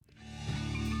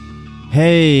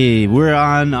Hey, we're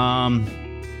on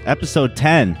episode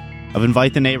 10 of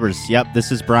Invite the Neighbors. Yep,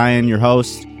 this is Brian, your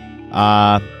host.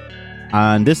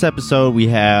 On this episode, we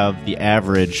have The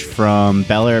Average from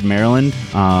Bel Air, Maryland,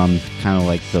 kind of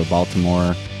like the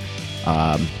Baltimore,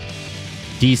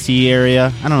 D.C.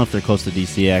 area. I don't know if they're close to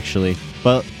D.C. actually,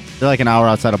 but they're like an hour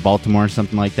outside of Baltimore or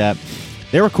something like that.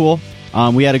 They were cool.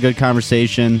 We had a good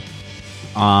conversation.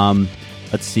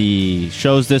 Let's see,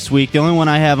 shows this week. The only one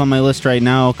I have on my list right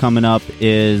now coming up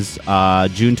is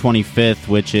June 25th,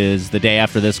 which is the day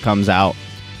after this comes out.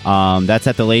 That's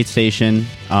at the Late Station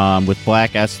with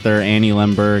Black Esther, Annie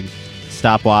Lemberg,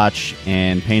 Stopwatch,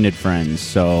 and Painted Friends.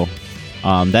 So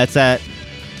that's at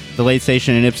the Late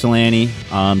Station in Ypsilanti.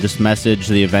 Just message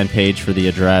the event page for the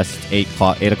address, 8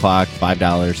 o'clock,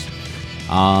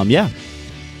 $5. Yeah.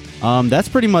 That's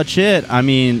pretty much it. I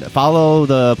mean, follow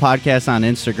the podcast on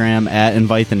Instagram at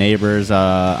Invite the Neighbors.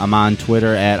 I'm on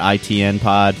Twitter at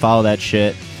ITNPod. Follow that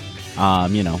shit.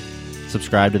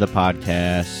 Subscribe to the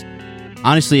podcast.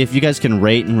 Honestly, if you guys can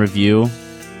rate and review,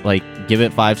 like, give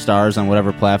it 5 stars on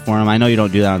whatever platform. I know you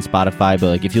don't do that on Spotify, but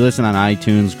like if you listen on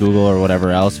iTunes, Google, or whatever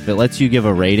else, if it lets you give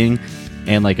a rating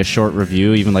and like a short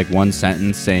review, even like one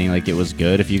sentence saying like it was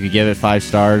good, if you could give it 5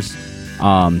 stars,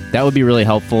 that would be really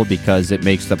helpful because it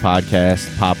makes the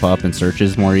podcast pop up in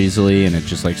searches more easily, and it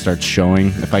just like starts showing.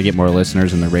 If I get more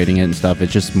listeners and they're rating it and stuff,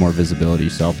 it's just more visibility.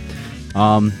 So,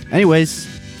 anyways,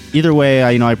 either way,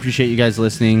 I appreciate you guys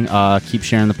listening. Keep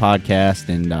sharing the podcast,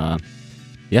 and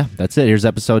yeah, that's it. Here's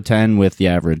episode 10 with The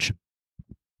Average.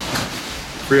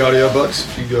 Free audiobooks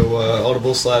if you go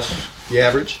Audible/The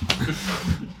Average.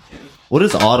 What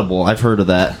is Audible? I've heard of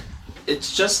that.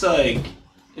 It's just like,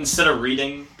 instead of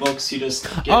reading books, you just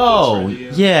get Oh, books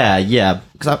ready to you. yeah.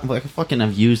 Because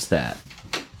I've used that.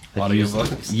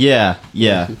 Audiobooks? Yeah.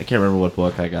 I can't remember what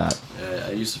book I got. Yeah,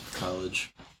 I used it for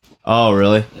college. Oh,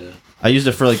 really? Yeah. I used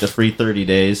it for like the free 30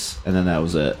 days, and then that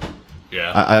was it.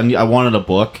 Yeah. I wanted a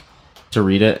book to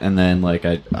read it, and then like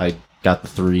I got the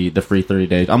free 30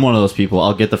 days. I'm one of those people.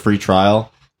 I'll get the free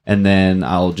trial, and then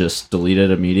I'll just delete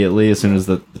it immediately as soon as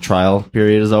the trial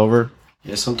period is over.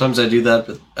 Yeah, sometimes I do that,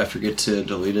 but I forget to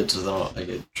delete it, so then I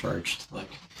get charged. Like,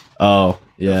 Oh,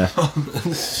 yeah.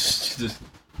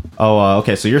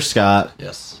 Okay, so you're Scott,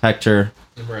 yes. Hector,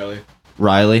 Riley.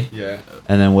 Riley, Yeah.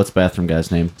 and then what's bathroom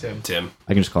guy's name? Tim.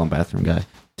 I can just call him bathroom guy.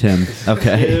 Tim.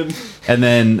 Okay. And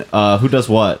then who does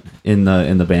what in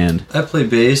the band? I play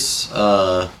bass,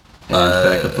 and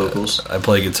backup vocals. I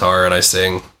play guitar and I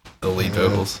sing the lead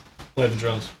vocals. Play the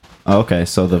drums. Oh, okay,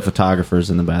 so the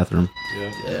photographer's in the bathroom.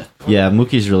 Yeah. Yeah,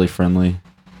 Mookie's really friendly.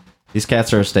 These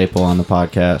cats are a staple on the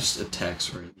podcast. Just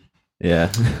attacks right.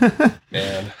 Yeah.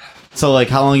 Man. So, like,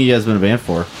 how long have you guys been a band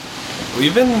for?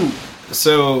 We've been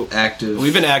Active.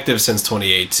 We've been active since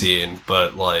 2018,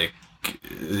 but like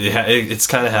it's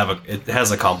kind of it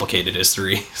has a complicated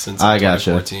history since I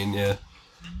gotcha. 2014. Yeah.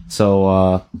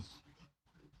 So,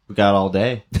 we got all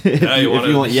day.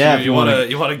 If you want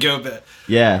to go back.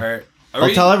 Yeah. All right.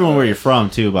 I'll tell everyone where you're from,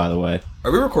 too, by the way.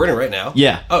 Are we recording right now?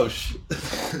 Yeah. Oh,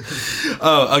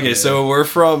 oh, okay. Yeah. So we're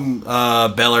from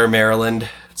Bel Air, Maryland.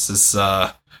 It's this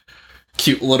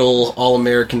cute little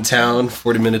all-American town,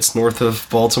 40 minutes north of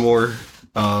Baltimore.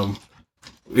 Let's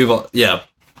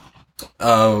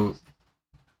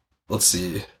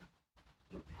see.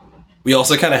 We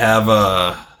also kind of have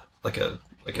like an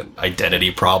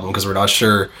identity problem because we're not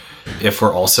sure if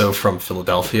we're also from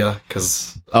Philadelphia.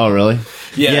 Oh, really?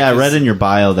 Yeah. I read in your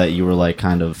bio that you were like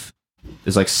kind of.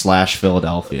 It's like /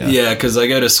 Philadelphia. Yeah, because I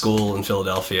go to school in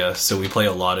Philadelphia, so we play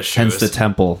a lot of shows. Hence the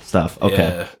Temple stuff. Okay.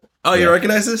 Yeah. Oh, you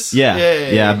recognize this?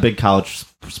 Yeah. I'm a big college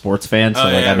sports fan, so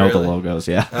I know really? the logos.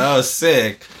 Yeah. Oh,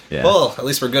 sick. Yeah. Well, at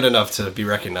least we're good enough to be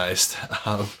recognized.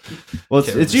 Well,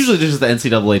 it's usually just the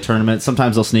NCAA tournament.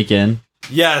 Sometimes they'll sneak in.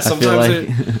 Yeah,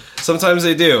 sometimes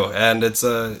they do, and it's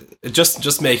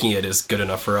just making it is good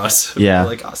enough for us. Yeah. We're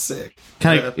like, oh, sick.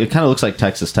 It kind of looks like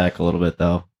Texas Tech a little bit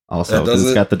though. Also, does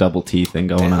it's it? got the double T thing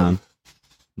going on.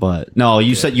 But no,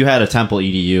 you said you had a Temple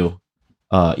EDU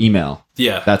email.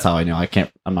 Yeah, that's how I know.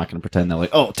 I'm not going to pretend that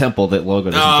like, oh, Temple, that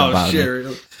logo doesn't jump out of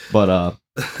me. But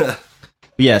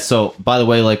yeah. So by the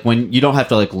way, like when you don't have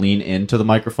to like lean into the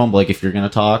microphone, but like if you're going to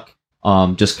talk,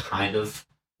 just kind of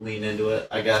lean into it,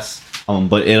 I guess.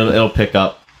 But it'll pick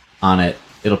up on it.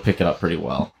 It'll pick it up pretty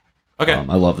well. Okay.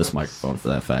 I love this microphone for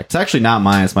that fact. It's actually not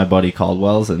mine. It's my buddy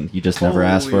Caldwell's, and he just never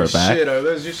asked for it back. Shit, are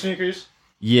those your sneakers?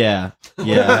 Yeah.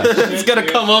 It's gonna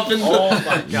come up and. Oh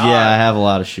my god. Yeah, I have a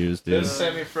lot of shoes, dude. Those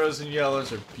semi-frozen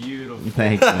yellows are beautiful.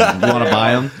 Thanks, man. You want to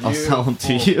buy them? I'll sell them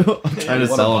to you. I'm trying to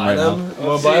sell them right now. You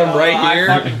want to buy them right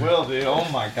here? I fucking will, dude. Oh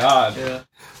my god. Yeah.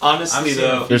 Honestly,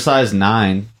 though, They're size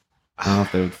 9. I don't know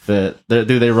if they would fit.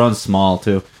 Dude, they run small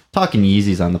too. Talking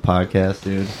Yeezys on the podcast,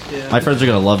 dude. Yeah. My friends are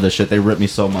gonna love this shit. They rip me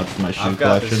so much for my shoe I've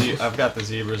got collection. I've got the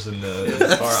zebras in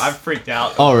the car. I've freaked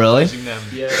out. Oh, really? Using them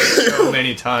so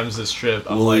many times this trip.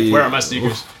 I'm Will like, you- where are my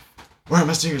sneakers? Where are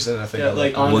my sneakers? And I think Yeah, I'm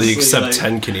like, Will honestly, you accept like,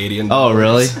 10 Canadian Oh, dollars?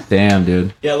 really? Damn,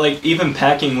 dude. Yeah, like even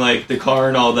packing like the car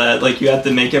and all that, like you have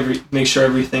to make sure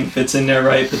everything fits in there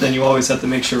right, but then you always have to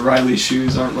make sure Riley's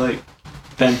shoes aren't like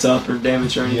bent up or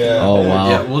damaged or anything. Yeah. Oh, wow.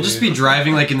 Yeah, we'll just be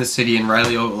driving like in the city, and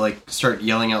Riley will like start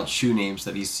yelling out shoe names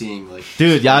that he's seeing. Like,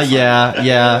 Dude,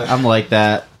 yeah. I'm like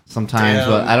that sometimes, Damn.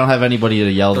 but I don't have anybody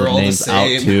to yell They're the all the names out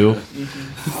same. to.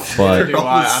 But Do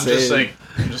I? I'm Same.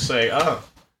 just like, oh,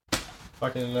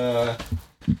 fucking, and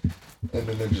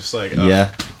then they're just like, oh.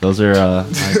 yeah, those are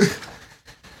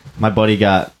my buddy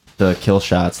got the kill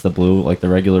shots, the blue, like the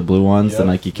regular blue ones, the Yep,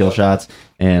 Nike kill yep. shots,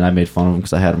 and I made fun of them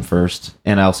because I had them first,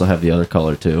 and I also have the other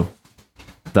color too.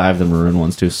 I have the maroon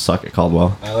ones too. Suck at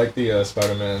Caldwell. I like the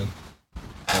Spider-Man.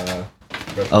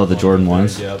 Oh, the Jordan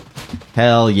ones? Yep.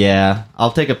 Hell yeah!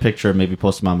 I'll take a picture and maybe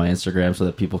post them on my Instagram so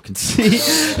that people can see.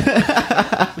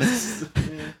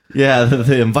 Yeah,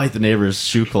 the invite the neighbors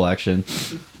shoe collection.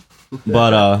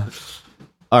 But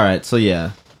all right, so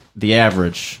yeah, the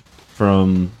average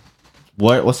from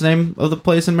what's the name of the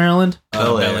place in Maryland?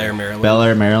 Bel Air, Maryland. Bel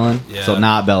Air, Maryland. Yeah. So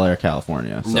not Bel Air,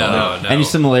 California. So No. Any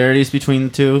similarities between the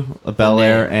two, Bel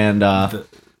Air and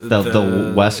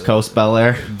the West Coast Bel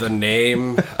Air? The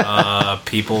name,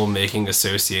 people making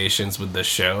associations with the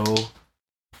show.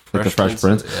 Like the Fresh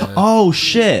Prince. Yeah. Oh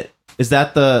shit! Is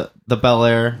that the Bel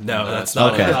Air? No, that's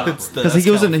not. Okay. It's the- Because that's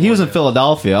he was in California.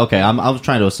 Philadelphia. Okay, I was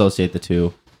trying to associate the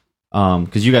two.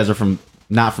 Because you guys are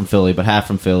not from Philly, but half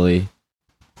from Philly.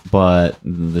 But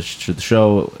the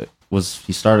show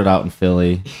he started out in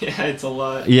Philly. Yeah, it's a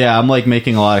lot. Yeah, I'm like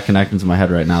making a lot of connections in my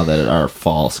head right now that are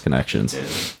false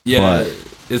connections. Yeah, But-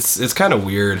 it's kind of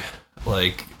weird,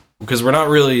 like, because we're not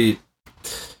really,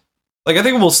 like, I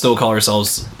think we'll still call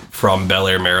ourselves from Bel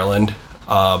Air, Maryland,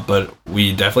 but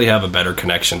we definitely have a better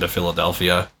connection to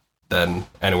Philadelphia than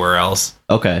anywhere else.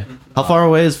 Okay. How far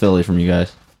away is Philly from you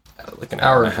guys? Like an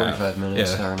hour hour and and a half. 45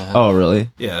 minutes, Yeah. hour and a half. Oh, really?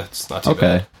 Yeah, it's not too Okay.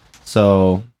 bad.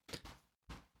 So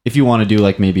if you want to do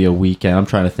like maybe a weekend, I'm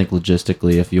trying to think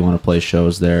logistically if you want to play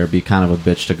shows there, it'd be kind of a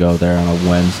bitch to go there on a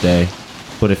Wednesday.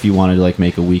 But if you wanted to like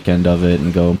make a weekend of it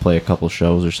and go and play a couple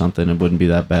shows or something, it wouldn't be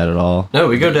that bad at all. No,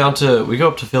 we go up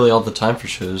to Philly all the time for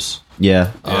shows.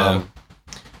 Yeah. Yeah.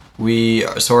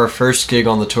 So our first gig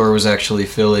on the tour was actually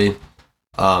Philly,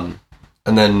 and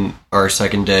then our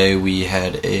second day we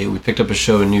picked up a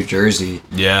show in New Jersey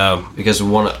Yeah. because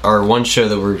our one show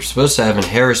that we were supposed to have in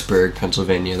Harrisburg,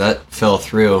 Pennsylvania, that fell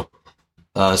through.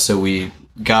 So we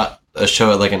got a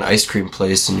show at like an ice cream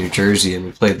place in New Jersey, and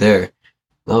we played there.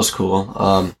 That was cool.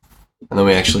 And then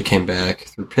we actually came back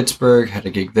through Pittsburgh, had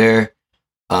a gig there.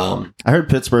 I heard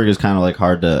Pittsburgh is kind of like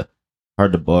hard to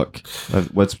book.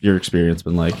 What's your experience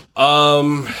been like?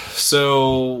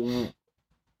 So,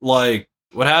 like,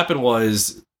 what happened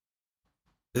was,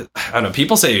 I don't know,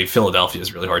 people say Philadelphia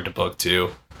is really hard to book too.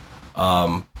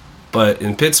 But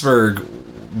in Pittsburgh,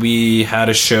 we had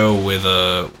a show with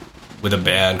a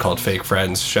band called Fake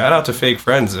Friends. Shout out to Fake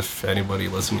Friends if anybody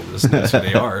listening to this knows who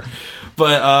they are.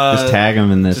 But Just tag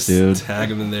him in this, just dude. tag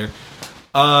them in there.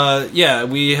 Yeah,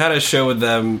 we had a show with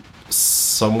them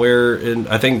somewhere in,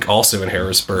 I think also in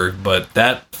Harrisburg, but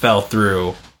that fell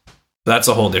through. That's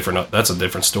a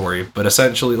different story. But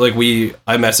essentially, like,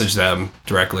 I messaged them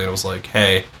directly and was like,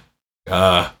 hey,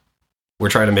 we're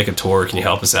trying to make a tour. Can you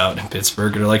help us out in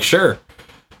Pittsburgh? And they're like, sure.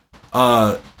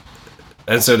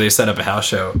 And so they set up a house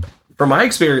show. From our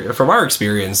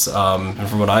experience, and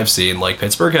from what I've seen, like,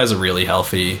 Pittsburgh has a really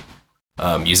healthy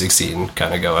music scene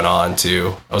kind of going on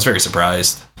too. I was very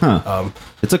surprised. Huh.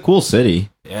 It's a cool city.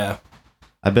 Yeah.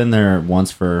 I've been there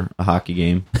once for a hockey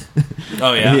game.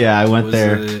 Oh yeah. Yeah, I went Was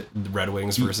there. it Red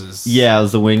Wings versus. Yeah, it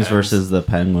was the Wings Pens. versus the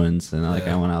Penguins, and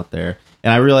Yeah. I went out there,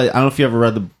 and I realized, I don't know if you ever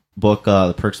read the book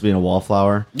The Perks of Being a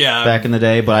Wallflower Yeah. back in the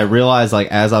day, but I realized, like,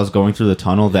 as I was going through the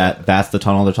tunnel, that's the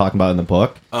tunnel they're talking about in the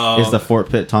book. Oh. Is the Fort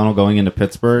Pitt tunnel going into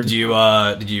Pittsburgh? Did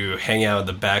you hang out in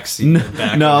the back seat?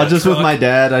 Back No, of that just with truck? my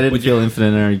dad. I didn't Would feel you-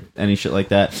 Infinite or any shit like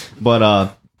that. But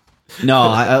no,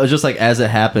 I was just like, as it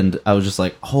happened, I was just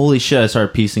like, holy shit! I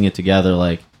started piecing it together.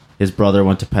 Like, his brother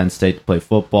went to Penn State to play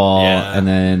football, Yeah. and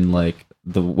then like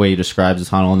the way he describes the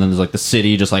tunnel, and then there's like the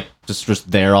city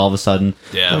just there all of a sudden.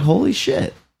 Yeah. Like, holy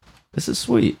shit, this is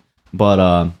sweet.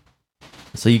 But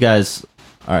so you guys,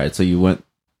 all right. So you went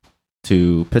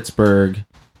to Pittsburgh,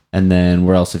 and then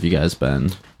where else have you guys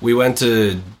been? We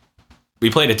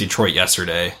played at Detroit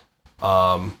yesterday.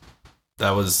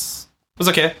 That was was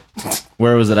okay.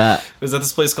 Where was it at? It was at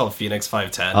this place called Phoenix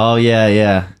 510. Oh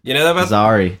yeah. You know that about?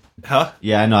 Zari. Huh?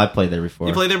 Yeah, I know. I played there before.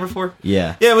 You played there before?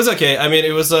 Yeah. Yeah, it was okay. I mean,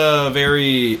 it was a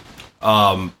very,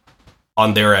 on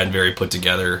their end, very put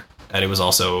together, and it was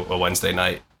also a Wednesday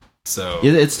night. So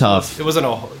It's tough. It wasn't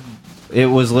a. It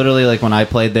was literally like when I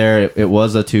played there, it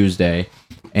was a Tuesday,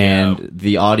 and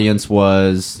the audience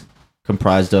was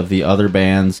comprised of the other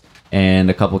bands and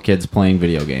a couple kids playing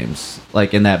video games,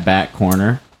 like in that back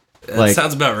corner. That Like,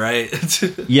 sounds about right.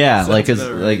 yeah, Sounds like it's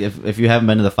about right. like if you haven't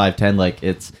been to the 510, like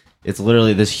it's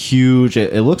literally this huge.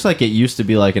 It looks like it used to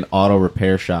be like an auto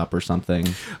repair shop or something,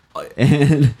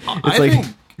 and I it's like think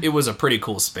it was a pretty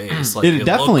cool space. Like, It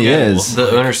definitely looked cool. is.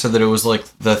 The owner said that it was like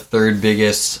the third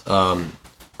biggest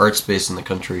art space in the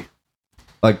country.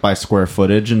 like by square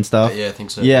footage and stuff. Yeah, I think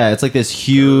so. Yeah, it's like this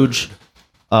huge,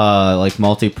 like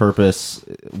multi-purpose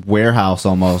warehouse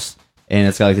almost, and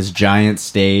it's got like this giant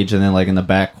stage, and then like in the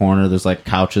back corner, there's like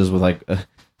couches with like a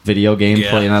video game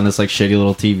Yeah. playing on this like shitty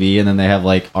little TV, and then they have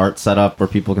like art set up where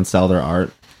people can sell their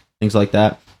art, things like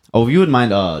that. Oh, if you wouldn't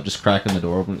mind, just cracking the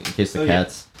door open in case the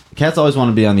cats. The cats always want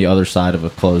to be on the other side of a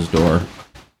closed door,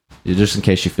 just in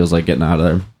case she feels like getting out of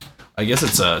there. I guess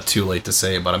it's too late to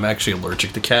say, but I'm actually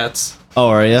allergic to cats. Oh,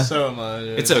 are you? So am I.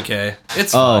 It's okay.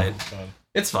 It's Oh. fine.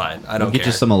 It's fine. I don't Get care.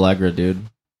 you some Allegra, dude.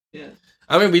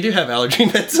 I mean, we do have allergy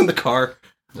meds in the car.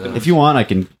 If you want, I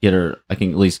can get her. I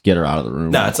can at least get her out of the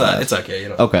room. No, it's okay. You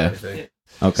don't Okay. have to do anything.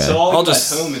 Okay. So all I'll you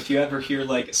just- at home, if you ever hear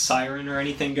like a siren or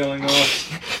anything going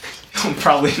off, you'll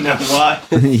probably know why.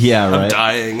 yeah, I'm right.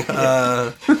 dying.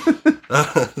 I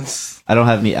don't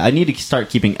have any. I need to start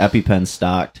keeping EpiPen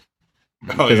stocked Oh,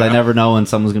 because I never know when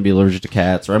someone's gonna be allergic to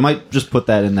cats, or I might just put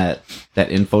that in that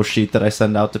info sheet that I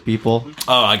send out to people.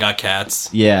 Oh, I got cats.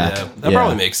 Yeah, That yeah.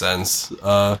 probably makes sense.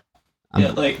 Yeah,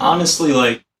 like honestly,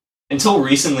 like until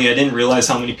recently, I didn't realize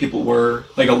how many people were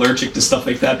like allergic to stuff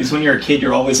like that. Because when you're a kid,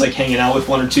 you're always like hanging out with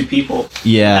one or two people.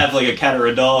 Yeah, Have like a cat or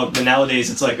a dog, but nowadays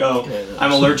it's like, oh,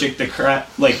 I'm allergic to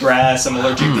like grass. I'm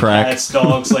allergic to Crack. cats,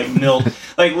 dogs, like milk.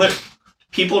 Like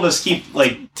people just keep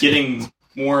like getting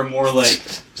more and more like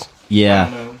I yeah,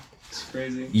 don't know. It's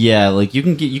crazy. yeah. Like you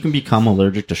can become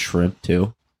allergic to shrimp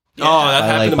too. Oh, that I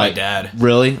happened like to my my- dad.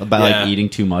 Really? About Yeah. like eating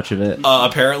too much of it?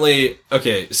 Apparently,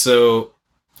 okay, so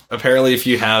apparently, if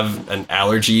you have an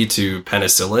allergy to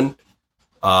penicillin,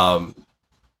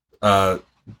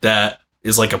 that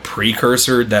is like a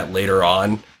precursor that later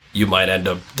on you might end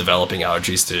up developing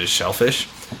allergies to shellfish.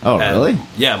 Oh, And- really?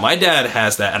 Yeah, my dad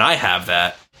has that, and I have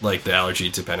that, like the allergy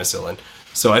to penicillin.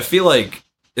 So I feel like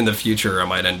in the future I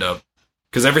might end up,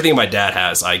 because everything my dad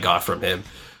has, I got from him.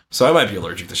 So I might be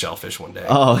allergic to shellfish one day.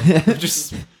 Oh,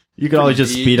 Just you can always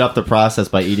just Pretty- speed up the process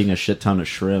by eating a shit ton of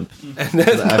shrimp. and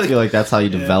then, I feel like that's how you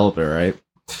develop it, right?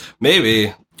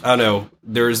 maybe I don't know.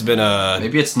 There's been a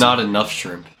Maybe it's not enough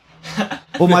shrimp.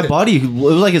 Well, my buddy, it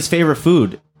was like his favorite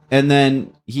food, and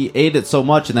then he ate it so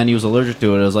much, and then he was allergic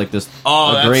to it. It was like this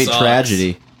Oh, a that great sucks.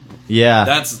 tragedy. Yeah,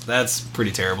 that's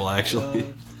pretty terrible,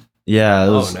 actually. yeah. It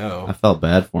Oh, was, no. I felt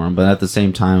bad for him, but at the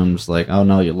same time, I'm just like, oh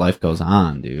no, your life goes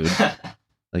on, dude.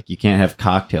 Like you can't have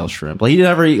cocktail shrimp. Like he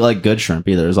never eat like good shrimp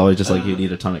either. It was always just like he'd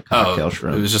eat a ton of cocktail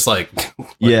shrimp. It was just like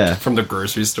Yeah. from the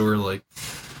grocery store. Like,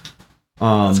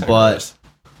 that's kinda But gross.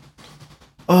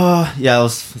 yeah,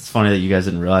 it's funny that you guys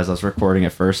didn't realize I was recording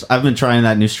at first. I've been trying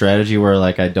that new strategy where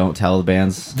like I don't tell the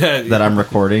bands that I'm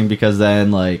recording because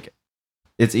then like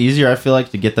it's easier. I feel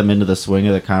like to get them into the swing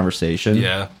of the conversation.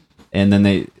 yeah, And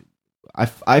then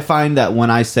I find that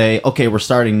when I say okay, we're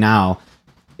starting now,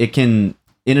 it can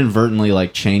inadvertently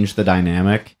like change the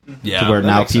dynamic yeah. to where that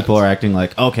now makes people sense. are acting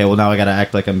like okay, well now I got to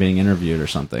act like I'm being interviewed or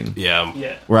something. Yeah,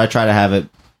 Yeah. Where I try to have it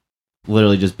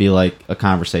literally just be like a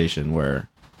conversation where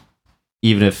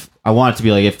even if I want it to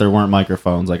be like if there weren't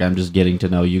microphones, like I'm just getting to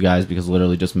know you guys because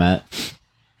literally just met.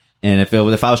 And if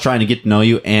I was trying to get to know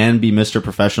you and be Mr.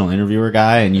 Professional Interviewer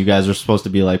guy, and you guys are supposed to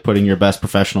be like putting your best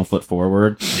professional foot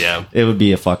forward, yeah. it would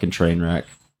be a fucking train wreck.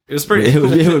 It was pretty.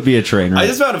 It would be a train wreck. I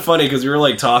just found it funny because we were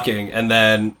like talking, and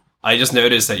then I just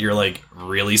noticed that you're like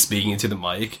really speaking into the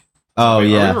mic. oh Wait, Are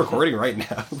yeah, we recording right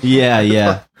now?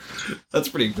 yeah. That's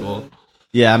pretty cool.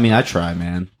 Yeah, I mean, I try,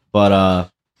 man. But,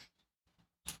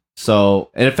 so,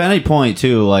 and if at any point,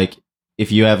 too, like,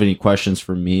 if you have any questions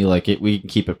for me, like, we can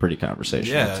keep it pretty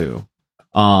conversational, Yeah. too.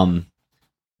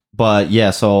 But, yeah,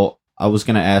 so I was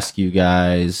going to ask you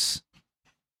guys,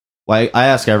 like, I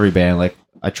ask every band, like,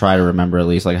 I try to remember at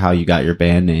least, like, how you got your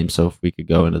band name, so if we could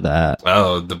go into that.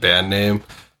 Oh, the band name.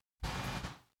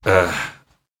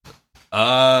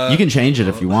 You can change it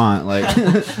if you want. Like,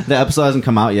 the episode hasn't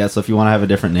come out yet, so if you want to have a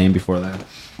different name before that.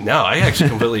 No, I actually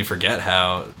completely forget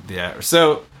how. Yeah.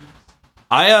 So,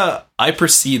 I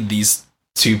precede these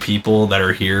two people that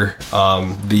are here.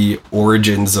 The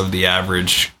origins of the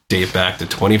average date back to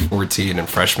 2014 and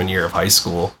freshman year of high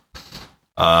school.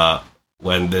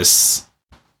 When this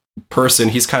person,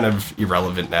 he's kind of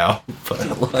irrelevant now,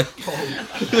 but like,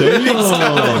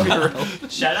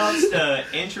 Shout outs to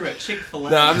Andrew at Chick-fil-A.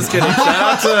 no, I'm just kidding.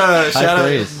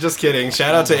 Just kidding.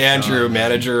 Shout out to Andrew,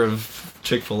 manager of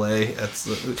Chick-fil-A.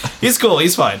 He's cool.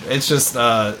 He's fine. It's just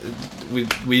we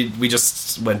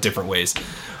just went different ways.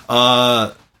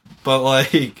 But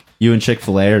like You and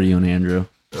Chick-fil-A, or you and Andrew?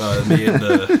 me and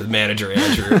the manager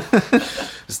Andrew,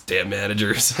 just damn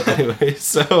managers. Anyway,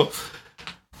 so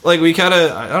like we kind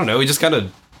of, I don't know, we just kind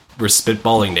of were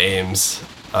spitballing names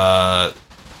at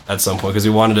some point because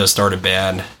we wanted to start a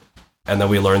band, and then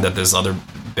we learned that this other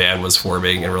band was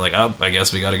forming, and we're like, oh, I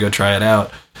guess we got to go try it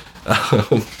out.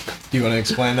 Do you want to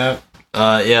explain that?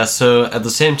 Yeah, so at the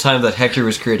same time that Hector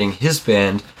was creating his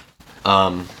band,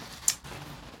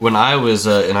 when I was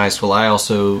in high school, I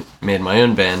also made my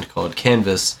own band called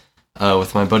Canvas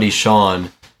with my buddy Sean,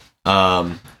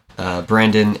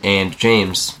 Brandon, and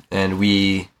James. And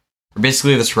we were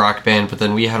basically this rock band, but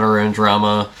then we had our own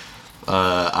drama.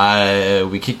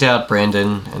 We kicked out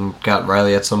Brandon and got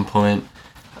Riley at some point,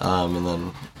 and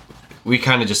then we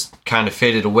kind of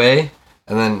faded away.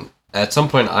 And then at some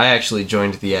point, I actually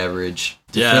joined the Average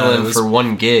to fill in for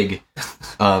one gig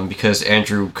because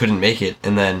Andrew couldn't make it.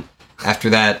 And then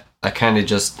after that, I kind of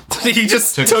just he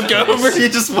just took over. He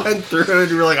just went through it, and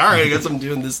we were like, all right, I guess I'm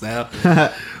doing this now.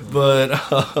 But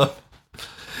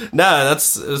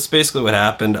that's basically what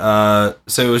happened.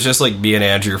 So it was just like me and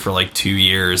Andrew for like 2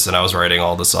 years, and I was writing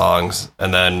all the songs.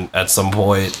 And then at some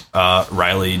point,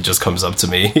 Riley just comes up to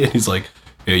me and he's like,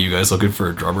 "Hey, you guys looking for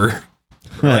a drummer?"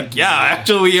 We're like, "Yeah,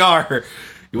 actually we are."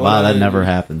 Wow, that never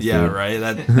happens. Yeah, dude. right.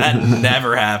 That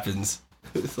never happens.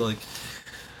 It's like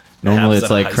Normally happens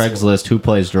it's at like high school. Craigslist, who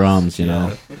plays drums, you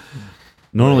know?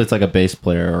 Normally it's like a bass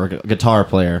player or a guitar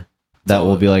player that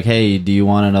will be like, hey, do you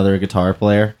want another guitar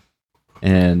player?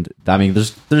 And I mean,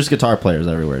 there's guitar players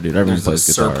everywhere, dude. Everyone There's a plays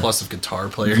guitar. surplus of guitar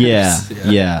players.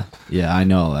 Yeah. I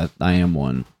know that. I am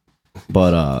one.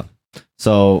 But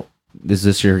so is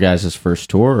this your guys' first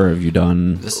tour, or have you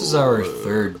done? This is our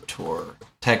third tour,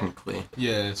 technically.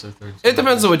 Yeah, it's our third. It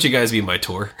depends on what you guys mean by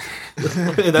tour.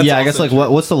 Yeah, I guess like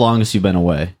what's the longest you've been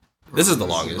away? This is the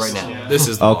longest Right now. Yeah. This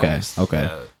is the longest. Okay.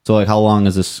 Yeah. So like, how long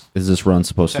is this run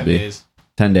supposed 10 to be? days.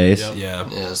 10 days. Yep. Yeah.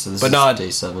 Yeah, so this But is not- day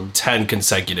 7. 10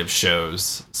 consecutive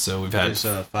shows. So we've had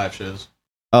There's 5 shows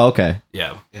Oh, okay.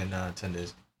 yeah. in 10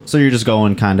 days. So you're just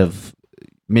going kind of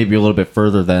maybe a little bit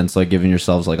further then, so like giving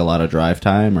yourselves like a lot of drive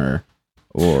time, or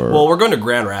Well, we're going to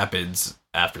Grand Rapids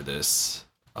after this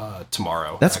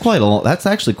tomorrow. that's actually. that's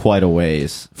actually quite a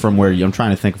ways from where I'm trying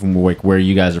to think from like where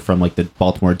you guys are from, like the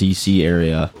Baltimore DC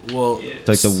area. Well, It's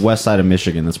like the west side of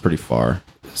Michigan. That's pretty far.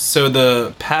 so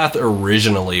the path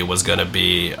originally was going to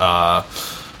be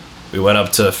we went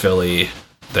up to Philly,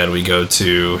 then we go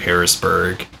to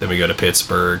Harrisburg, then we go to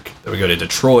Pittsburgh, then we go to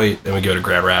Detroit, then we go to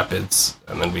Grand Rapids,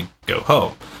 and then we go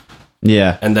home.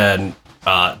 Yeah. And then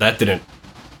that didn't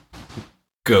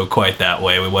go quite that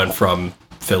way. We went from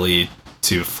Philly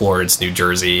to Florence, New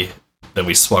Jersey, then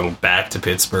we swung back to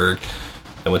Pittsburgh,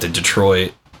 then went to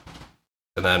Detroit,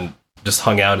 and then just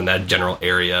hung out in that general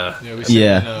area. Yeah, we stayed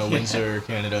Yeah. in Windsor,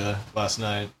 Canada last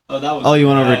night. Oh, that was. Oh, you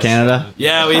went over to yes. Canada?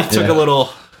 Yeah, we took a little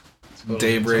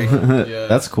day break. Yeah.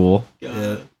 That's cool.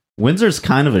 Yeah. Windsor's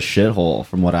kind of a shithole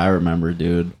from what I remember,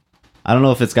 dude. I don't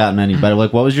know if it's gotten any better.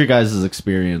 Like, what was your guys'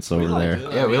 experience over there?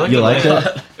 Yeah, we like You it. liked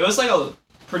it? It was like a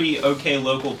pretty okay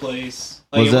local place.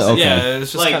 Was Like, it? Okay. Yeah, it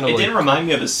was just Like kind it of didn't remind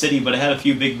me of a city, but it had a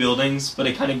few big buildings, but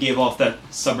it kind of gave off that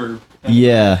suburb.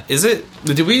 Yeah. Is it?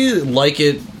 Did we like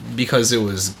it because it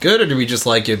was good, or did we just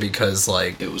like it because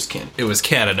like It was Canada. it was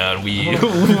Canada and we? And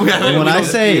when I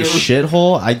say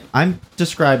shithole, I'm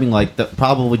describing like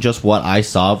probably just what I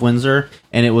saw of Windsor,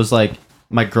 and it was like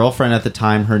my girlfriend at the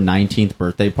time, her 19th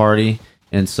birthday party,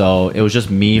 and so it was just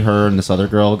me, her, and this other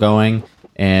girl going,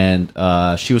 and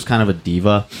she was kind of a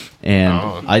diva, and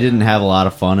Oh. I didn't have a lot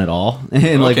of fun at all,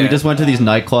 and like we Okay. just went to these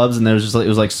nightclubs, and there was just like, it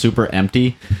was like super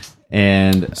empty,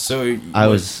 and so I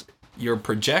was. you're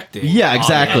projecting. Yeah, on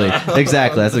exactly. that.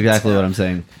 Exactly. That's exactly what I'm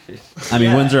saying. I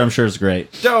mean, Yeah. Windsor, I'm sure is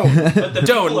great. Don't the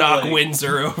don't people knock are like-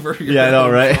 Windsor over. Your Yeah, I know,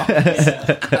 right?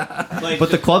 Like,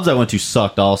 But the clubs I went to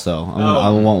sucked also. I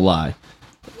Oh. won't lie.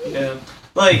 yeah,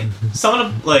 like some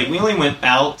of the we only went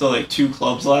out to like 2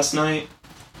 clubs last night,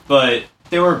 but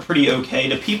they were pretty okay.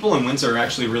 The people in Windsor are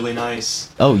actually really nice.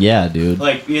 Oh, yeah, dude.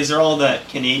 Like because they're all that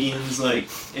Canadians. Like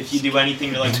if you do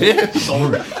anything, they're like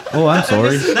sorry. Oh, I'm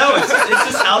sorry. No, it's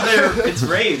just how it's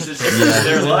raised. It's just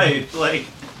their life. Like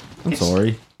I'm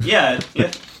sorry. yeah.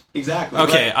 Exactly.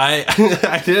 Okay, I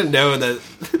I didn't know that.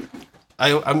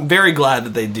 I'm very glad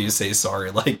that they do say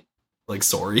sorry, like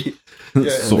sorry.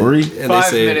 Sorry. And they 5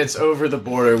 say, minutes over the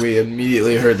border, we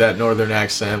immediately heard that northern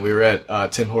accent. We were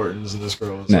at Tim Hortons, and this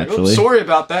girl was like, Naturally. "Oh, sorry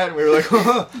about that," and we were like,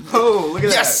 "Oh, look at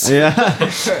Yes! Yeah.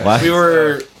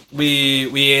 Why?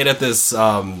 We ate at this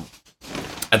I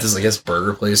guess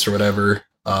burger place or whatever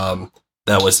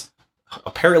that was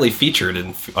apparently featured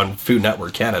on Food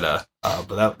Network Canada.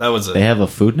 But that was They have a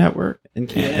Food Network in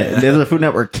Canada. There's a Food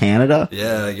Network Canada.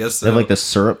 yeah, I guess They have so. like the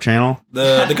syrup channel.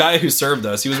 The guy who served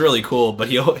us, he was really cool, but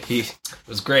he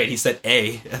was great. He said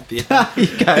A at the end.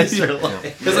 You guys are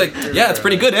like, He was like, "Yeah, it's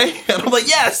pretty good, eh?" And I'm like,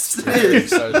 "Yes, it is.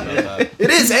 Excited about that. It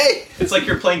is, eh?" It's like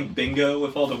you're playing bingo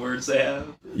with all the words they have.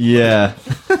 yeah.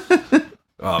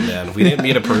 Oh man, we didn't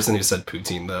meet a person who said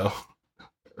poutine though.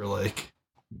 Or like,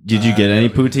 Did you get any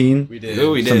poutine? We did.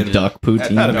 oh, we Some did duck at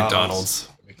poutine. McDonald's.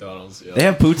 McDonald's. Yeah. They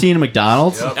have poutine at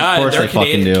McDonald's? Yep. Of course They're they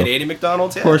fucking do. Canadian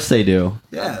McDonald's. Yeah. Of course they do.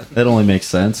 Yeah. That only makes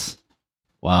sense.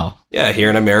 Wow. Yeah, here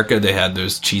in America they had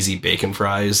those cheesy bacon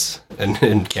fries, and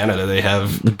in Canada they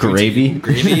have The gravy?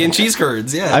 gravy and cheese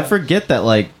curds. Yeah, I forget that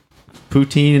like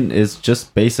poutine is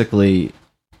just basically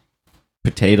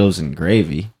potatoes and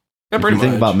gravy. yeah, If pretty you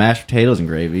think much. about mashed potatoes and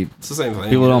gravy, It's the same thing.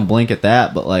 people yeah. don't blink at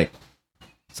that, but like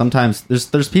sometimes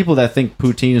there's people that think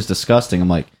poutine is disgusting. I'm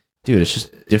like, dude, it's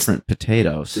just different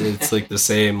potatoes. It's like the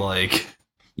same. Like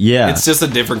Yeah. it's just a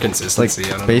different It's consistency. I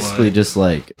like don't basically know just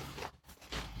like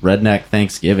redneck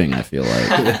Thanksgiving, I feel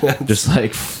like. why. Just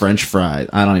like French fries.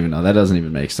 I don't even know. That doesn't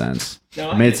even make sense.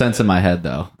 No, It made sense in my head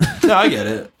though. No, I get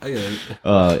it.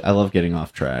 I love getting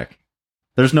off track.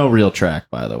 There's no real track,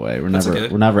 by the way. That's okay.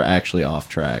 We're never actually off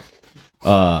track.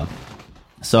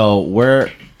 So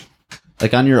where,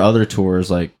 like on your other tours,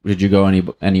 like did you go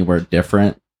anywhere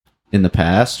different in the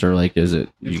past, or like is it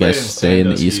We you played guys in stay in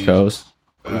the Sandusky. East Coast?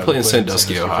 We played in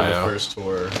Sandusky, for Ohio. The first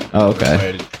tour. Oh, We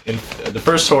okay. played the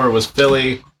first tour was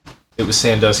Philly. It was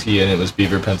Sandusky, and it was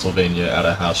Beaver, Pennsylvania, at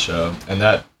a house show. And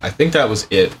I think that was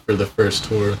it for the first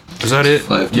tour. Is that it?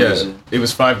 5 Yeah, days. it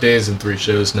was 5 days and 3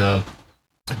 shows now.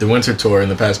 The winter tour in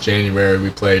the past January, we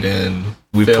played in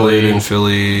We Philly, played in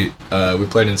Philly. we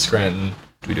played in Scranton,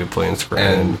 We did play in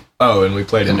Scranton. and we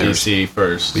played in And DC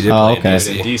first. We did Oh, play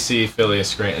okay. in In DC. DC, Philly,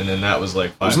 Scranton, and that was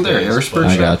like 5 Wasn't there a days. Harrisburg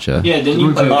I show? gotcha. Yeah, didn't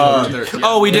you play?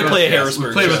 Oh, we did play a Yes, Harrisburg.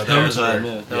 we played show. with That was Harrisburg.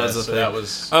 a- Yeah, that was a so thing. that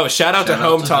was. Oh, shout out to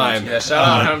Home Time. Yeah, shout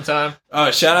out Home Time.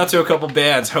 Oh, shout out to a couple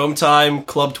bands. Home Time,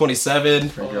 Club 27,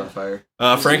 Frank, you're on fire.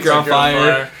 Frank You're on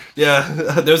Fire. Yeah,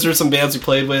 those are some bands we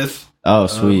played with. Oh,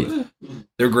 sweet.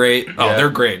 They're great. Oh, Yeah. they're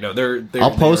great. No, they're I'll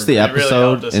post the they really episode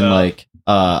helped us and out. like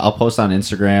I'll post on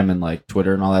Instagram and like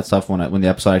Twitter and all that stuff when the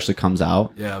episode actually comes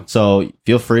out. Yeah. So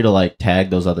feel free to like tag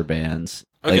those other bands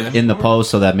like Okay. in the post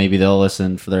so that maybe they'll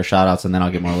listen for their shout outs and then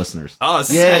I'll get more listeners. Oh,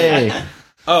 sick. Yay!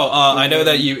 Oh, I know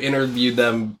that you interviewed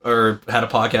them or had a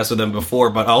podcast with them before,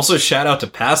 but also shout out to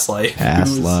Past Life. Past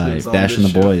who's life, on Dash and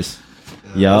this the show. Boys.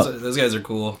 Yeah, Yup. those guys are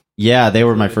cool. Yeah, they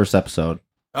were my first episode.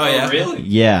 Oh, yeah. really?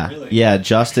 Yeah, Really? yeah.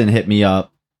 Justin hit me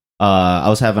up. I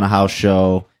was having a house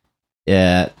show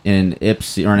in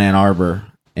Ypsi or in Ann Arbor,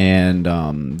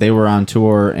 and they were on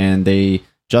tour. And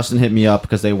Justin hit me up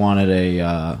because they wanted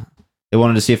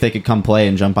to see if they could come play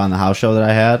and jump on the house show that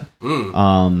I had.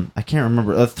 Mm. I can't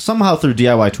remember somehow through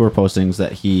DIY tour postings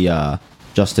that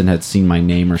Justin had seen my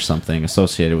name or something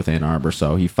associated with Ann Arbor,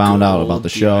 so he found out about the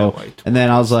show. DIY tour. And then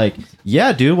I was like,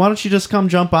 "Yeah, dude, why don't you just come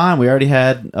jump on?" We already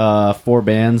had 4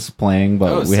 bands playing,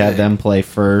 but Oh, we had sick. them play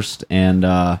first, and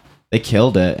they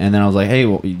killed it. And then I was like, "Hey,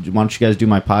 why don't you guys do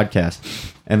my podcast?"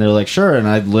 And they're like, "Sure." And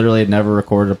I literally had never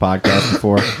recorded a podcast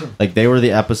before. Like they were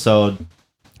the episode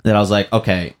that I was like,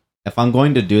 "Okay, if I'm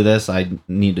going to do this, I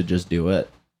need to just do it."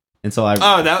 And so I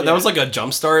Oh, that was like a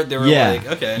jump start. They were Yeah.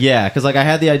 like, okay. yeah, because like I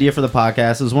had the idea for the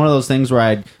podcast. It was one of those things where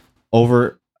I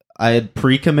had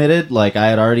pre-committed, like I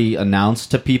had already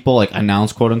announced to people, like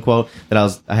announced quote unquote,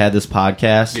 that I had this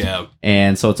podcast. Yeah.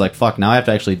 And so it's like, fuck, now I have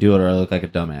to actually do it or I look like a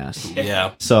dumbass.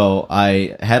 Yeah. So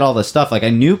I had all this stuff. Like I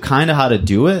knew kind of how to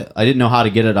do it. I didn't know how to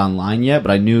get it online yet,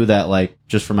 but I knew that like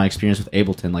just from my experience with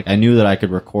Ableton, like I knew that I could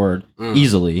record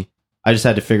easily. I just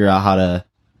had to figure out how to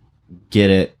get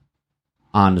it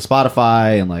onto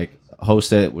Spotify and like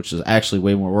host it, which is actually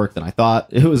way more work than I thought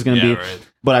it was going to be. Right.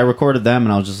 But I recorded them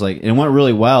and I was just like, it went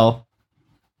really well.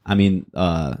 I mean,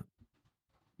 shout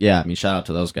out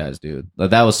to those guys, dude.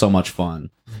 That was so much fun.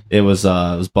 It was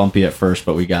bumpy at first,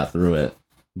 but we got through it.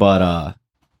 But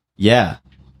yeah,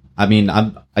 I mean,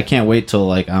 I can't wait till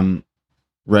like I'm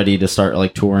ready to start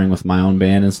like touring with my own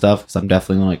band and stuff. Cause I'm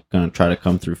definitely like gonna try to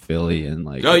come through Philly and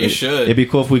like. Oh, you should. It'd be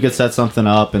cool if we could set something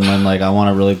up and then like I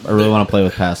really want to play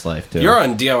with Past Life too. You're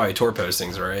on DIY tour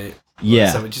postings, right? Is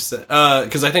that Yeah, what you said?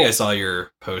 Because I think I saw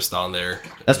your post on there.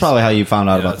 that's probably how you found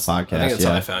out about the that's- I think podcast. that's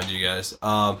how I Yeah. found you guys.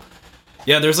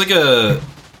 Yeah, there's like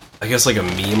I guess like a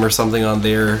meme or something on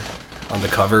there on the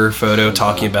cover photo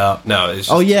talking about. No, it's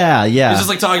just, Oh yeah, yeah, It's just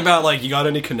like talking about like you got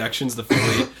any connections to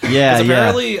Philly. yeah, 'Cause yeah.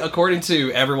 apparently, according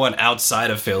to everyone outside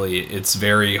of Philly, it's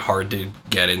very hard to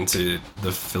get into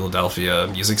the Philadelphia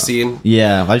music scene.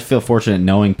 Yeah, I feel fortunate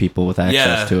knowing people with access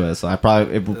Yeah. to it. So it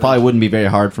probably wouldn't be very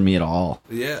hard for me at all.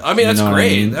 Yeah, I mean You that's know what I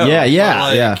great. mean? though. Yeah, yeah, But,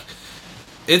 like, yeah.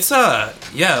 It's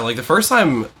yeah, like the first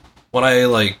time when I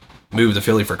like moved to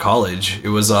Philly for college, it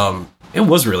was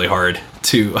really hard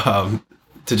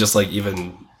to just like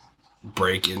even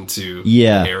break into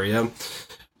Yeah. the area.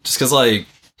 Just because like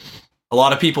a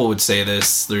lot of people would say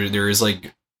this, there is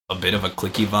like a bit of a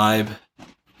cliquey vibe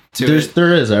to it.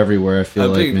 There is everywhere. I feel A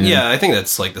like, big- man. yeah, I think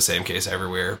that's like the same case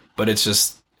everywhere. But it's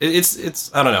just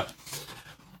it's I don't know.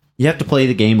 You have to play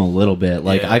the game a little bit.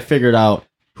 Like Yeah. I figured out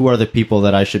who are the people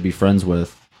that I should be friends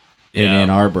with in Yeah. Ann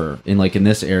Arbor, in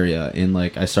this area, and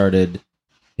like I started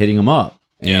hitting them up,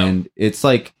 Yeah. and it's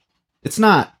like it's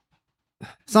not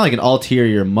like an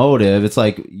ulterior motive. It's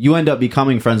like you end up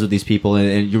becoming friends with these people,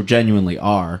 and you genuinely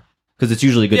are, because it's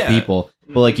usually good Yeah. people.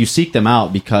 But like you seek them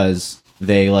out because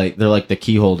they're like the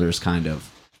key holders, kind of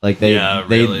like Yeah,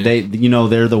 really. they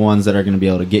they're the ones that are going to be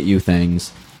able to get you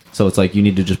things. So it's like you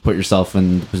need to just put yourself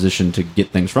in the position to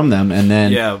get things from them, and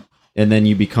then Yeah, and then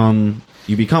you become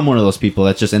one of those people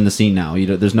that's just in the scene now.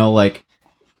 There's no like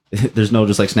there's no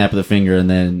just like snap of the finger and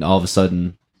then all of a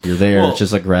sudden you're there. Well, it's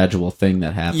just a gradual thing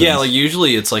that happens. yeah. Like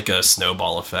usually it's like a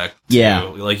snowball effect. too. Yeah.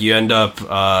 like you end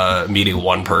up meeting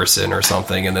one person or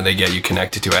something, and then they get you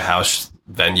connected to a house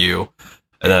venue,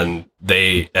 and then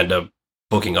they end up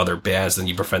booking other bands. Then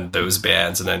you befriend those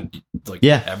bands, and then like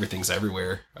Yeah. everything's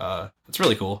everywhere. It's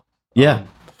really cool. Yeah.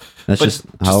 That's but just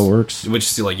how it works. Which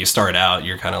is like you start out,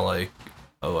 you're kind of like,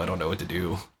 oh, I don't know what to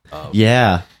do.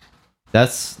 Yeah.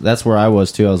 That's where I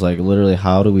was too. I was like, literally,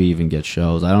 how do we even get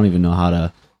shows? I didn't know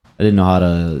how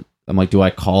to. I'm like, do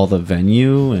I call the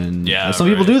venue? And Yeah, some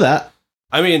people right. do that.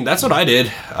 I mean, that's what I did.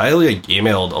 I like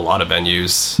emailed a lot of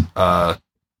venues,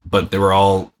 but they were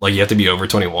all like you have to be over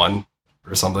 21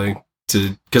 or something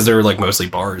because they were like mostly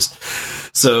bars.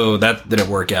 So that didn't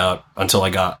work out until I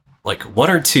got like one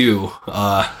or two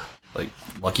like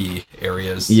lucky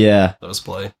areas. Yeah. Those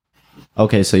play.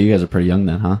 Okay, so you guys are pretty young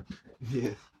then, huh?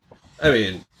 I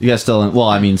mean, You guys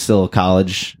still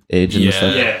college age and Yeah.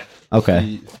 stuff. Yeah.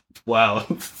 Okay. wow,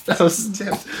 that was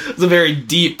a very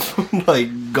deep,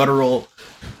 like guttural.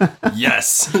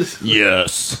 Yes,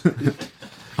 Yes.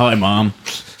 Hi, mom.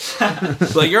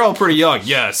 like you're all pretty young.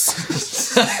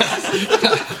 Yes.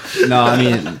 No, I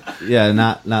mean, yeah,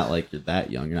 not like you're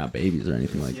that young. You're not babies or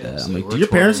anything like that. I'm so like, we're do your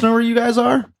parents 20. know where you guys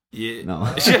are? Yeah. No.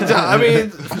 I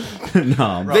mean,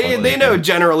 No. they know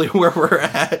generally where we're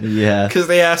at. Yeah. Because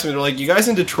they asked me, they're like, "You guys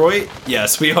in Detroit?"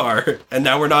 Yes, we are. And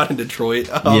now we're not in Detroit.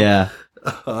 Yeah.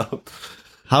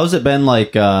 How's it been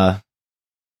like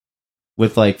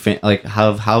with like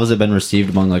how has it been received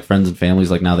among like friends and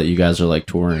families like now that you guys are like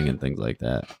touring and things like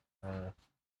that?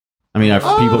 I mean, are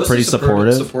people Mostly pretty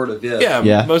supportive? Supportive, yeah. yeah,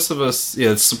 Yeah. most of us,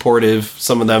 it's supportive.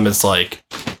 Some of them, it's like,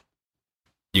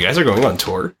 "You guys are going on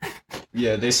tour?"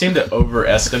 Yeah, they seem to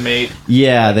overestimate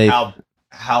Yeah, they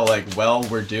how like well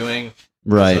we're doing.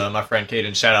 right. My friend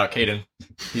Caden, shout out Caden.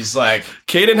 He's like,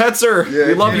 Caden Hetzer,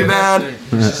 we love you, man.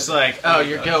 he's just like, oh,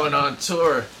 you're going on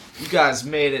tour. You guys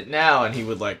made it now, and he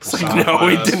would like like, personify no,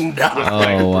 we us did not. with,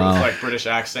 Oh, wow. with, like British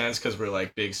accents because we're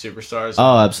like big superstars.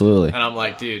 Oh, absolutely. And I'm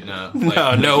like, dude, no,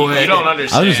 No way. You don't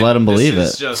understand. I'll just let him believe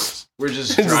This is it. Just we're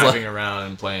just It's driving around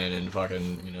and playing and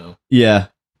fucking, Yeah.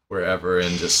 wherever,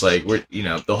 and just like we're,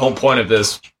 the whole point of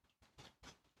this.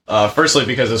 Firstly,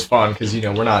 because it's fun, because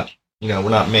we're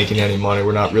not making any money.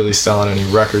 We're not really selling any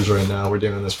records right now. We're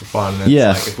doing this for fun. And it's Yeah.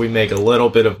 like if we make a little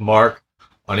bit of mark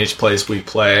on each place we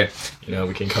play,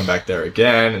 we can come back there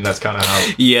again, and that's kind of how.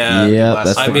 Yeah. Yeah, last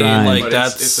that's I the mean, grind. like, But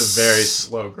that's- it's a very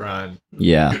slow grind.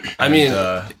 Yeah. I mean,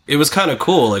 And, it was kind of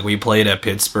cool. Like, we played at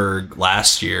Pittsburgh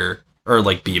last year, or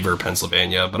like Beaver,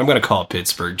 Pennsylvania, but I'm going to call it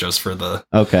Pittsburgh just for the.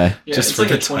 Okay. Yeah, Just it's for like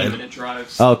the a 20 title. minute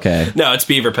drive. Okay. No, it's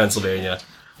Beaver, Pennsylvania.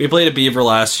 We played at Beaver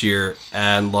last year,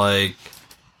 and like,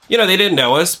 they didn't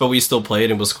know us, but we still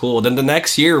played and it was cool. Then the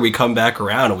next year we come back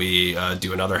around and we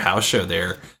do another house show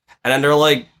there, and then they're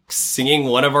like, singing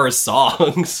one of our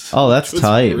songs. Oh, that's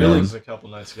tight, That man. was a couple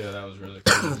nights ago. That was really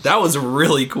cool. That was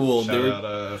really cool, Shout dude.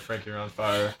 out Frankie You're on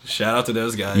Fire. Shout out to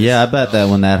those guys. Yeah, I bet that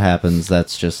when that happens,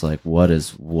 that's just like, what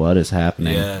is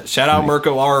happening? Yeah. Shout out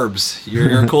Mirko Arbs.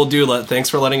 You're a cool dude. Thanks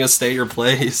for letting us stay at your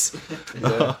place.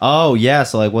 Oh yeah,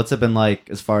 so like, what's it been like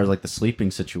as far as like the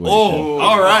sleeping situation? Oh,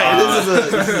 all right.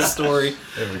 This is a story.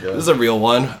 There we go. This is a real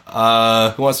one.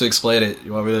 Who wants to explain it?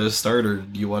 You want me to start, or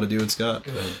do you want to do it, Scott?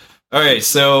 All right.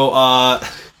 So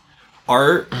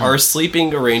our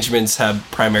sleeping arrangements have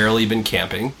primarily been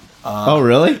camping. Oh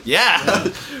really? Yeah,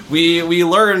 we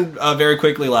learned very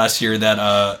quickly last year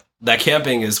that that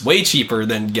camping is way cheaper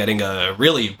than getting a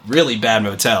really bad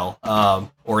motel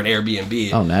or an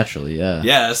Airbnb. Oh, naturally, yeah.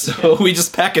 Yeah, so we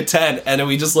just pack a tent and then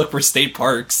we just look for state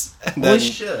parks. And Holy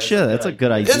then, shit, that's a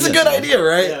good idea. it's a good idea,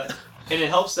 right? Yeah. And it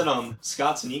helps that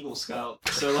Scott's an Eagle Scout.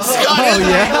 So like, Oh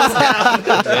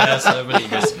yeah. Yes, I'm an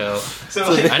Eagle Scout.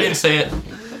 so like, I didn't say it.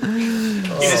 he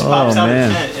just pops out man.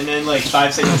 a tent, and then like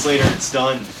 5 seconds later, it's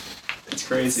done. It's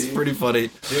crazy. It's pretty funny.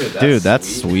 Dude,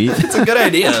 that's sweet. It's a good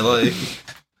idea. Like,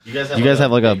 You guys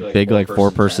have like a big like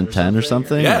 4-person tent or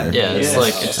something? Yeah. Or- Yeah, it's Yeah.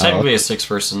 like it's technically a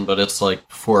 6-person, but it's like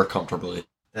 4 comfortably.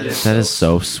 That is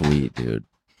so sweet, dude.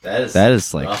 That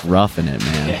is like roughing it,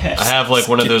 man. I have like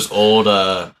one of those old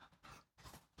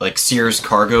like Sears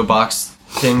cargo box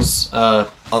things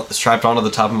strapped onto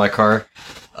the top of my car,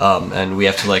 and we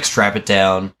have to like strap it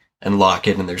down and lock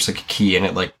it, and there's like a key, and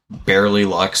it like barely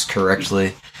locks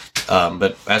correctly.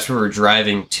 But as we were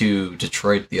driving to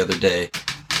Detroit the other day,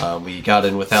 we got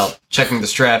in without checking the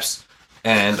straps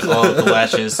and all of the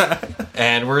latches,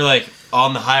 and we're like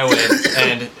on the highway,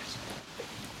 and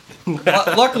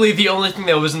luckily the only thing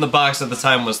that was in the box at the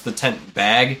time was the tent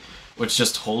bag, which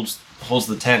just holds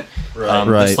the tent.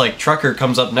 Right. This like trucker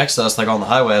comes up next to us like on the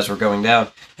highway as we're going down,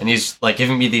 and he's like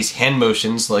giving me these hand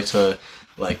motions like to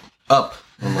like up.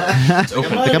 I'm like, it's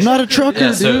open. Like I'm not a trucker,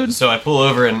 Yeah, dude. so I pull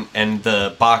over and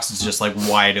the box is just like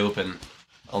wide open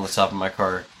on the top of my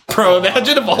car. bro,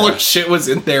 imagine if all our shit was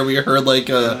in there. We heard like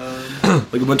a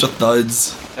bunch of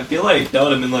thuds. I feel like that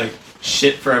would have been like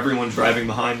shit for everyone driving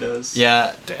behind us.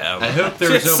 Yeah, Damn. I hope there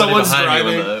was nobody Someone's behind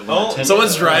me driving. when the Oh, tent-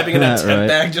 Someone's driving and Yeah, a tent right.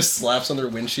 bag just slaps on their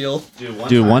windshield.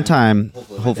 Dude, one time,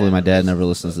 hopefully my dad never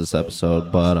listens to this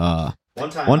episode, but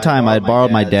one time I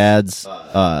borrowed my dad's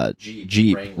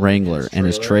Jeep Wrangler and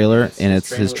his trailer, and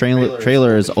his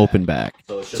trailer is open back,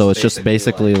 so it's just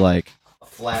basically like a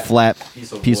flat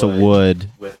piece of wood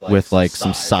with like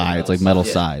some sides, like metal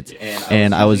sides,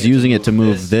 and I was using it to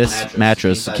move this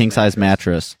mattress, king size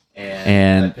mattress.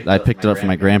 And I picked it up from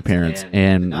my grandparents,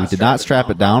 and we did not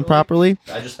strap it down properly.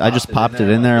 I just popped it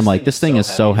in there. I'm like, this thing is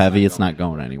so heavy, it's not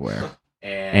going anywhere.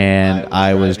 And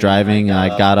I was driving, and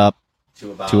I got up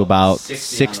to about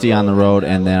 60 on the road,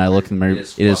 and then I look in the mirror.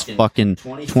 It is fucking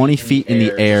 20 feet in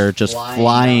the air, just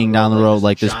flying down the road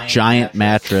like this giant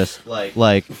mattress.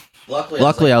 Like,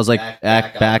 luckily, I was like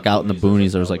back out in the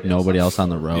boonies. There was like nobody else on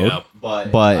the road. Yep.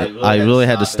 But I really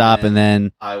had to stop, and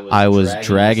then I was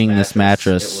dragging this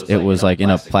mattress. It was like in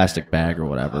a plastic bag or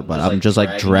whatever, but I'm just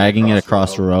like dragging it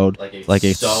across the road. Like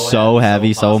it's so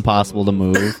heavy, so impossible to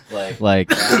move. Like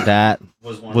that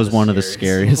was one of the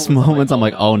scariest moments. I'm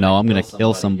like, oh no, I'm gonna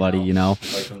kill somebody, you know?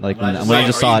 Like when I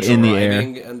just saw it in the air.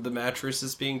 And the mattress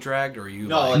is being dragged, or are you?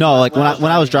 No, like when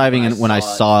I was driving and when I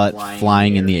saw it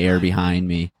flying in the air behind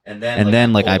me, and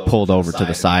then like I pulled over to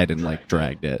the side and like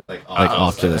dragged it like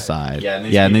off to the side.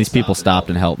 Yeah, and these people stopped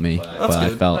and helped me, but I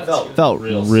good. felt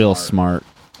real smart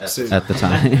at the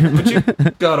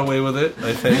time. got away with it,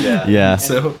 I think. Yeah.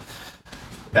 So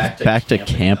Back to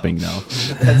camping though.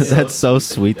 That's so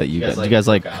sweet that you guys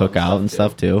like cook out and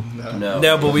stuff too.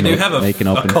 no, but we do have Make an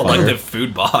a open collective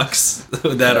food box that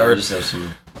We are. just have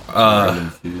some random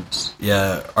foods.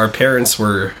 Yeah, our parents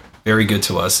were very good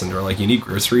to us, and they're like, "You need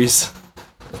groceries."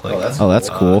 Like, Oh, that's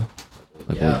cool.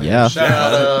 Like, well, yeah. Shout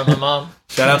out my mom.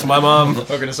 shout out to my mom.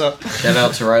 Hooking us up. Shout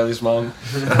out to Riley's mom.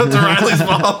 Shout out to Riley's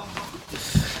mom.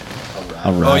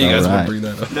 All right, Oh, you guys all want right. to bring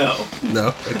that up? No. No.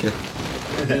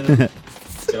 Okay.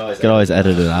 You could always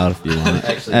edit it out if you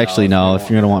want. Actually, no. If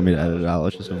you're gonna want me to edit it out,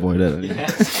 let's just avoid it.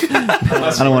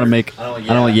 I don't want to make. I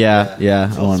don't want. Yeah.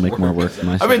 I don't want to make more work for I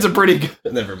myself. mean, it's a pretty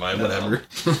good. Never mind. Whatever.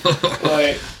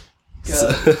 Like,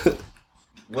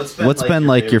 What's been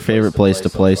like your favorite place to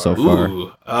play so far?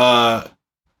 Ooh.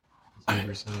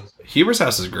 Huber's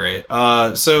house is great.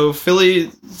 So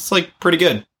Philly, it's like pretty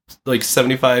good. Like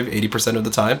 75-80% of the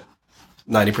time.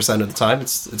 90% of the time,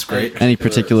 it's great. Any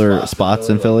particular spots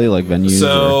in Philly, like venues?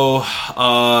 So,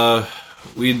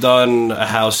 we've done a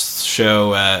house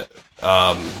show at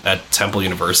Temple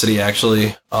University.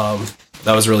 Actually, that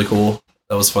was really cool.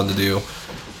 That was fun to do.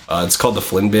 It's called the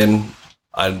Flynn Bin.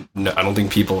 I don't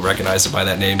think people recognize it by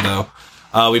that name though.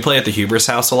 We play at the Hubris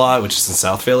House a lot, which is in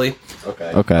South Philly.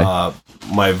 Okay.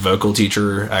 My vocal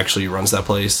teacher actually runs that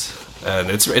place, and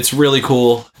it's really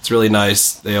cool. It's really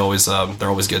nice. They always they're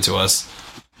always good to us.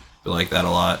 We like that a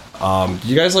lot. Do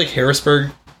you guys like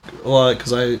Harrisburg a lot?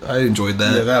 Because I enjoyed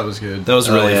that. Yeah, that was good. That was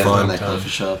really fun. That coffee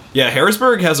shop. Yeah,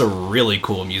 Harrisburg has a really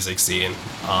cool music scene.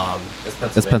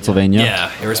 That's Pennsylvania. Yeah,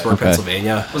 Harrisburg, Okay.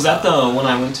 Pennsylvania. Was that the one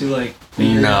I went to like?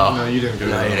 No, you didn't go.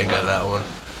 No, you didn't go to that one.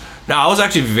 No, I was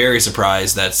actually very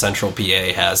surprised that Central PA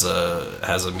has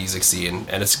a music scene,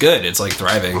 and it's good. It's like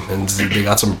thriving, and they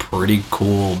got some pretty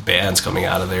cool bands coming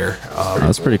out of there.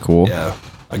 That's pretty cool. Yeah.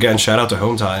 Again, shout out to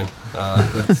Home Time.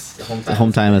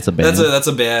 Home Time. That's a band. That's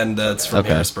a band that's from Okay.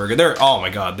 Harrisburg, and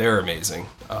they're amazing.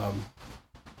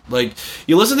 Like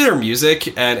you listen to their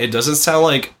music, and it doesn't sound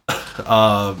like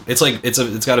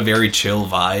it's got a very chill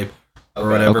vibe or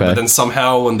whatever. Okay. But then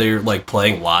somehow when they're like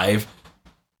playing live,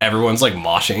 everyone's like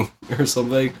moshing or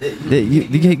something.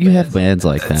 You have bands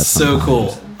like that. That's so sometimes.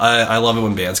 cool. I love it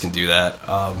when bands can do that.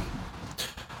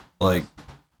 Like,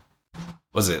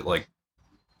 was it like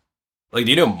do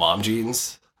you know Mom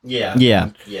Jeans? Yeah.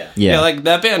 Like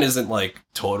that band isn't like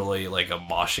totally like a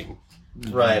moshing.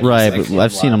 Right, but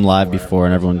I've seen them live before,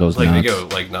 and everyone goes Like nuts. they go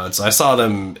like nuts. I saw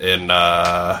them in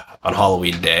on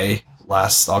Halloween Day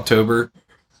last October,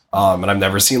 and I've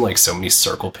never seen like so many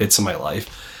circle pits in my life.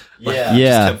 Like, Yeah. it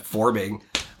just kept forming.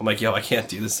 I'm like, yo, I can't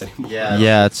do this anymore.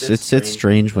 Yeah, it's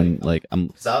strange when like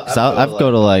I've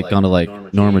gone to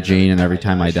like Norma Jean and Every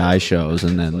Time I Die shows,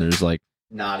 and then there's like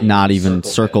not even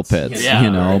circle pits, Yeah. you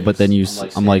know. But then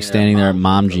I'm like standing there at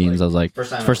Mom Jeans. I was like,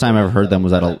 first time I ever heard them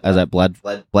was at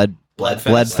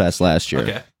Bled Fest last year,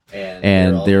 Okay.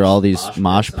 and there were all these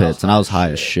mosh pits, and I was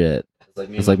high as shit.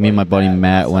 It's like me and my buddy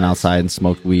Matt went outside and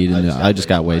smoked weed, and I just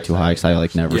got way too high because I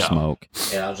like never Yeah. smoke.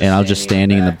 And I was just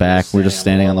standing in the back. We're just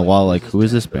standing on the wall, like, who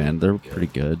is this band? They're pretty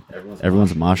good.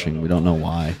 Everyone's moshing. We don't know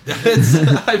why.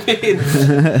 I mean,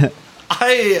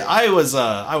 I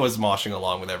was moshing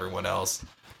along with everyone else,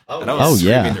 and I was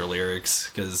screaming their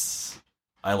lyrics because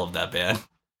I love that band.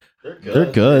 They're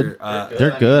good.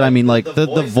 They're good. I mean, like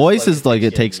the voice is like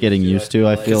it takes getting used to.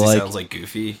 I feel He like. sounds like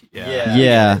Goofy.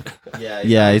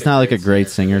 Yeah, he's not like a great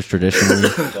singer traditionally,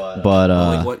 but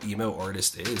Like what emo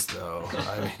artist is though?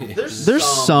 I mean, there's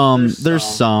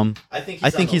some. I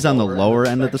think he's on the lower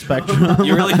end of the spectrum.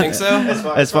 you really think so?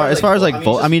 as far as like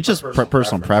I mean, just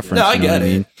personal preference. No, I you know get what it.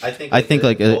 mean? I think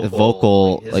like a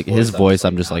vocal, like his voice,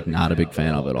 I'm just like not a big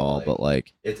fan of at all. But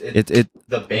like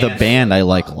the band I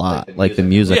like a lot. Like the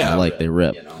music Yeah. I like, they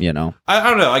rip. You know. I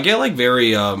don't know. I get like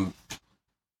very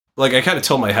like I kind of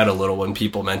tilt my head a little when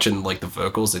people mention like the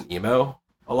vocals in emo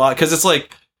a lot because it's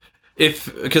like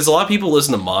because a lot of people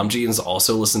listen to Mom Jeans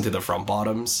also listen to the Front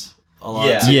Bottoms a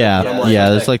lot. too. Yeah, And I'm like,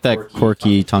 there's like that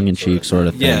quirky, tongue-in-cheek sort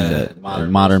of thing. Yeah. That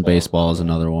Modern Baseball is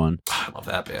another one. I love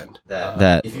that band.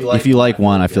 That if you like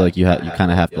one, I feel like you kind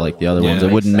of have to like the other ones. Yeah.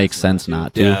 It wouldn't make sense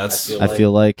not to. Yeah, that's, I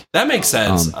feel like that makes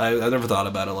sense. I never thought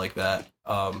about it like that.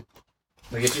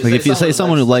 like if you say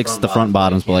someone who likes the Front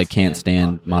Bottoms but like can't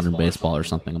stand Modern Baseball or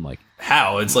something, I'm like,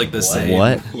 How it's like the same.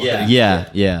 what? Yeah.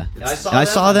 And I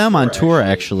saw them on tour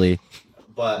actually,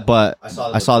 but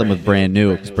I saw them with Brand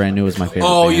New because Brand New was my favorite.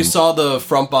 Oh, band. you saw the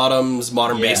Front Bottoms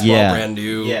Modern Baseball Yeah. Brand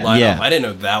New Yeah. lineup. Yeah. I didn't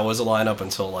know that was a lineup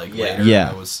until like later.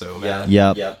 Yeah. I was so mad.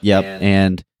 Yep.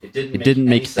 And it didn't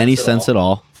make any sense at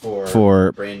all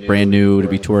for Brand New to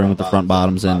be touring with the Front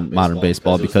Bottoms and Modern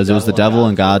Baseball because it was the Devil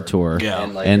and God tour. Yeah.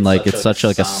 And like it's such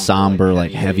like a somber, like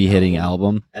heavy hitting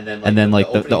album. And then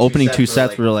like the opening two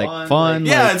sets were like fun.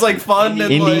 Yeah, like, it's like fun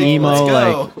and indie like, emo, let's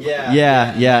go. like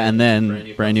yeah. And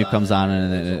then Brand New comes on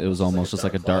and it was almost just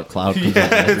like a dark cloud comes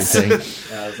over everything.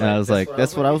 And I was like,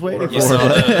 that's what I was waiting You for. saw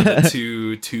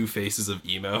the two faces of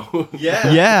emo.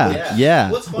 Yeah.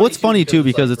 What's funny too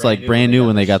because it's like Brand New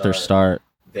when they got their start.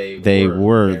 They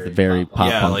were very pop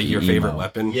Yeah, punk. like your favorite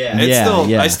weapon. Yeah,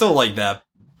 I still like that.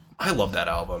 I love that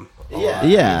album.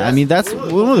 Yeah, I mean that's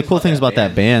one of the cool things about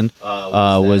that band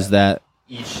was that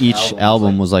each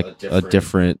album was like a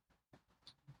different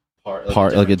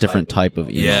part, like a different type of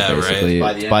emo. Yeah, basically,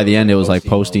 right. by the end it was like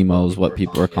post emo is what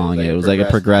people were calling it. It was like a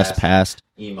progressed past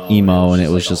emo, and it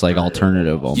was just like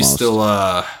alternative almost.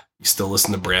 You still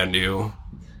listen to Brand New?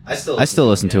 I still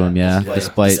listen to him, yeah,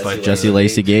 despite Jesse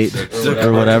Lacey-gate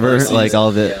or whatever, like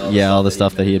all the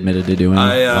stuff that he admitted to doing.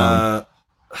 I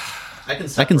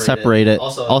can separate it.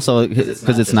 Also,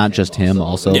 because it's not just him.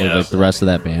 Also, Yeah. like the rest of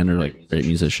that band are like great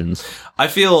musicians. I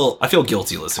feel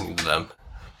guilty listening to them.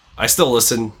 I still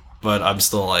listen, but I'm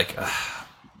still like,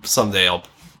 someday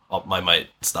I might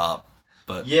stop.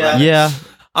 But Yeah.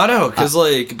 I know, because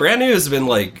like Brand New has been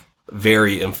like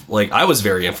I was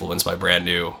very influenced by Brand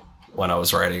New when I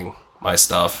was writing my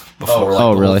stuff before the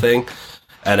whole thing,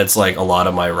 and it's like a lot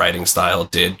of my writing style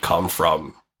did come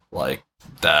from like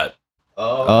that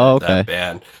that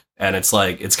band, and it's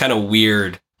like it's kind of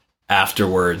weird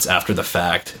afterwards after the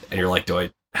fact, and you're like,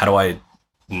 how do I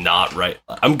not write?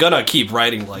 I'm gonna keep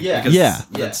writing like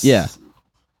because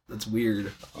that's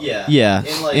weird.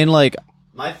 And like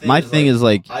my thing is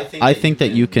like I think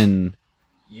that you can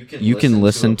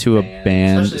listen to a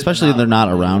band, especially if they're not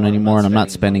around anymore, and I'm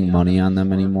not spending money on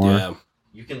them anymore. Yeah.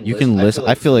 You can listen.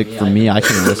 I feel like for me, I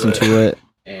can listen to it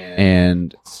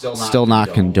and still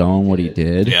not condone what he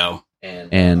did. Yeah.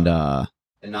 And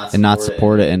not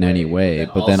support it in any way.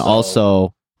 But then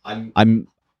also, I'm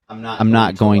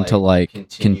not going to like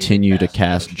continue to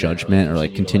cast judgment or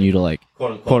like continue to like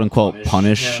quote unquote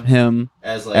punish him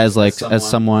as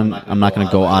someone. I'm not going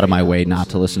to go out of my way not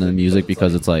to listen to the music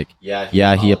because it's like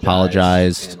he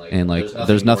apologized and like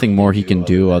there's nothing more he can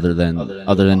do other than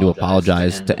to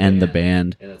apologize to end the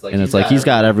band, and it's like he's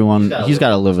got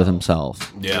to live with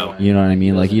himself. Yeah, you know what I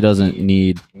mean. Like he doesn't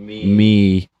need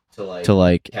me to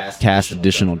like cast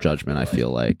additional judgment. I feel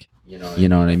like. You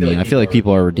know what I mean? I feel like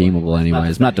people are redeemable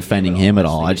anyways. I'm not defending him at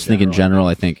all. I just think in general,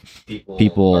 I think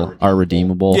people are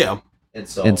redeemable. Yeah.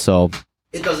 And so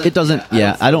it doesn't,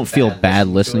 I don't feel bad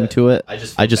listening to it.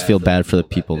 I just feel bad for the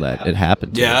people that it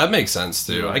happened to. Yeah, that makes sense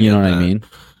too. You know what I mean?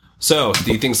 So,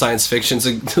 do you think science fiction's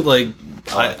like?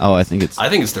 I think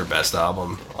it's their best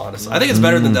album. Honestly, I think it's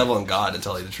better than Devil and God, to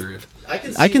tell you the truth.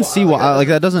 I can see why. Like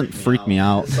that doesn't freak me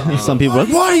out. Some people are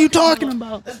like, "What are you talking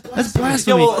about? That's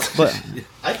blasphemy." But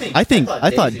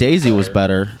I thought Daisy was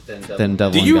better than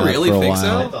Devil and God really for a think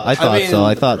while. so? I thought so.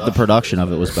 I thought the production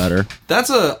of it was better.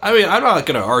 I'm not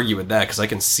gonna argue with that because I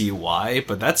can see why,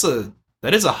 but that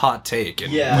is a hot take.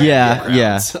 Yeah.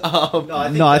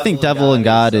 No, I think Devil and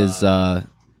God is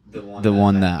the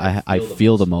one that I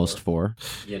feel the most for.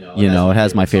 You know, it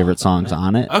has my favorite songs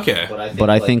on it. Okay. But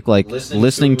I think like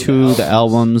listening to the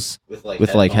albums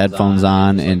with like headphones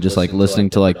on and just like listening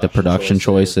to like the production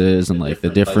choices and like the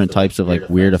different types of like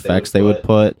weird effects they would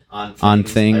put on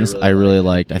things, I really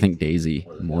liked. I think Daisy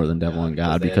more than Devil and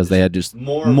God because they had just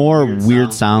more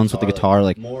weird sounds with the guitar,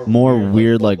 like more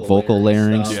weird like vocal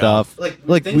layering stuff, like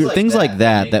weird things like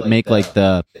that make like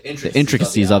the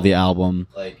intricacies of the album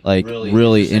like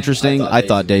really interesting. I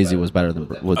thought Daisy was better than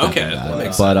Devil and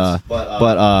God.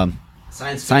 But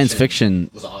science fiction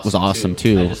was awesome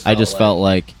too. I just felt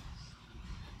like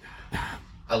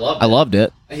I loved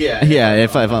it. Yeah.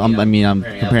 If I'm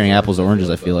comparing apples to oranges,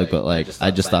 I feel like, but like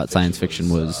I just thought science fiction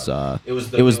was the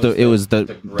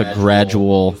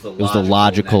gradual, it was the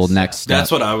logical next step.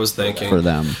 That's what I was thinking for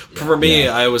them. For me,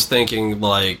 I was thinking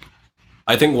like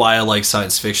I think why I like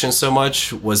science fiction so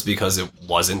much was because it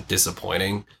wasn't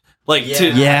disappointing. Like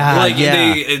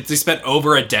they spent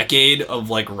over a decade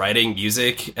of like writing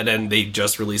music, and then they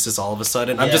just released this all of a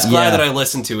sudden. I'm just glad that I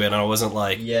listened to it, and I wasn't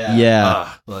like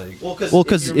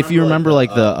because if you remember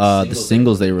like the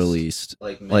singles they released,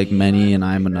 like Many and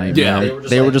I'm a Nightmare,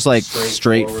 they were just like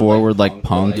straightforward like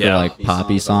punk or like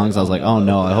poppy songs. I was like, oh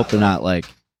no, I hope they're not like.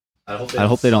 I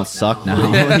hope they don't suck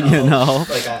now, you know.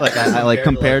 Like I like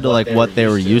compared to like what they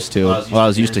were used to, what I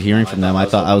was used to hearing from them.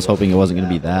 I was hoping it wasn't going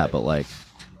to be that, but like.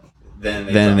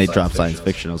 Then they dropped science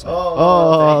fiction. I was like,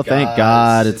 oh, thank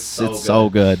God, it's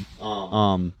so good.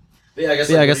 I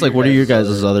guess like what are your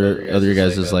guys' other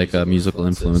like musical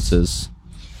influences?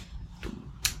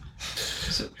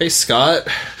 Hey Scott.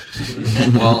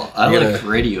 Well, I like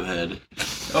Radiohead.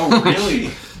 Oh really?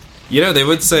 You know, they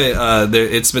would say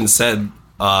it's been said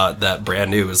that Brand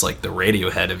New is like the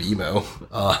Radiohead of emo.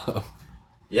 I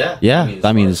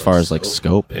mean as far as like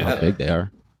scope, how big they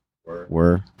are.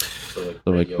 So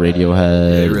like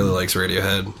Radiohead. Yeah, he really likes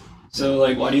Radiohead. So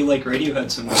like, why do you like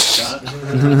Radiohead so much, Scott?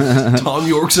 Tom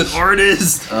York's an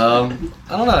artist. I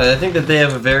don't know. I think that they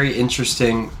have a very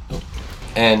interesting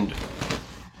and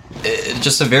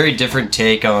just a very different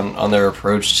take on their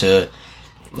approach to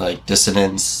like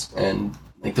dissonance and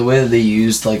like the way that they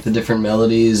use like the different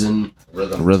melodies and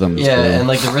rhythms. Yeah, and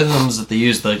like the rhythms that they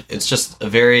use. Like it's just a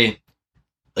very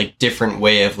like different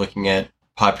way of looking at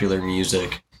popular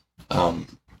music.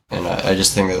 And I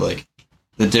just think that like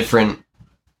the different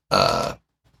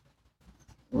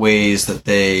ways that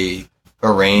they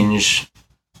arrange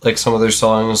like some of their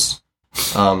songs,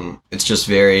 it's just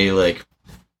very like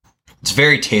it's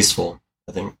very tasteful.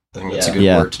 I think that's a good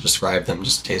word to describe them.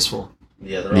 Just tasteful.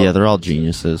 Yeah, they're all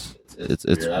geniuses. it's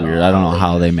weird. I don't know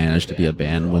how they manage to be a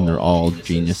band when they're all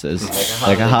geniuses.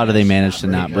 Like, how do they manage to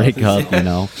not break up? You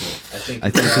know, I think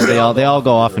because they all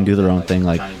go off and do their own thing.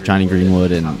 Like Johnny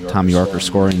Greenwood and Tom York are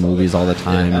scoring movies all the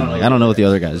time. And like, I don't know what the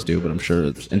other guys do, but I'm sure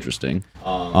it's interesting.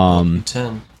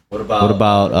 10. What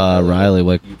about Riley?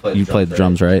 Like, you played the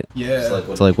drums, right? Yeah.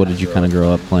 So like, what did you kind of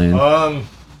grow up playing?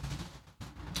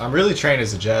 I'm really trained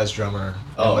as a jazz drummer.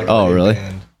 Oh, really?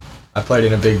 Band. I played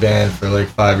in a big band for like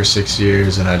 5 or 6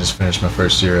 years, and I just finished my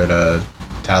first year at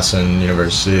Towson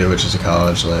University, which is a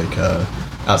college like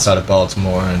outside of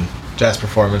Baltimore, and jazz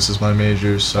performance is my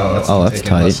major. So I'm that's taking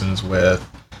tight. lessons with,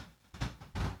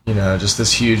 just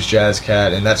this huge jazz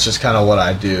cat, and that's just kind of what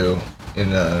I do.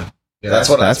 That's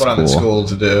what I'm cool. in school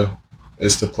to do,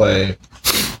 is to play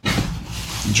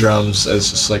drums as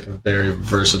just like a very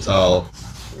versatile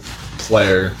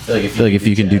player. I feel like if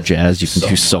you can do jazz, you can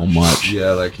do so much.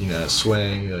 Yeah, like,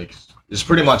 swing, like, it's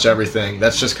pretty much everything.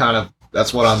 That's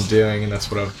what I'm doing, and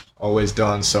that's what I've always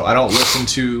done. So I don't listen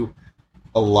to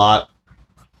a lot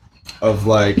of,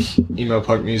 like, emo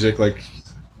punk music, like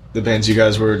the bands you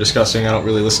guys were discussing. I don't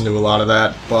really listen to a lot of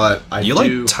that, but I do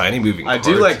like Tiny Moving Parts.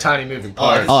 I do like Tiny Moving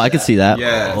Parts. Oh, I could see that.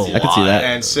 Yeah. I could see that.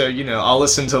 And so, I'll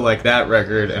listen to, like, that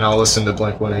record, and I'll listen to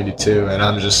Blink-182, and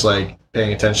I'm just, like,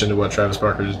 paying attention to what Travis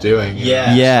Barker is doing.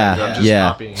 Yeah. I'm just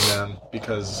copying them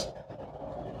because,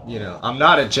 I'm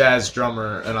not a jazz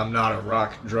drummer and I'm not a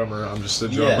rock drummer. I'm just a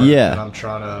drummer. Yeah. And I'm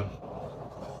trying to,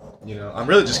 I'm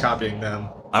really just copying them.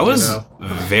 I was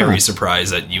very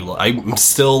surprised that you. I'm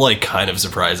still like kind of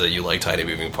surprised that you like Tiny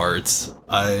Moving Parts.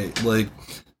 I like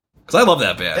because I love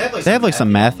that band. They have like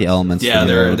some mathy elements. Yeah, to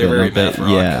they're it, very don't they? math rock.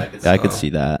 Yeah, I could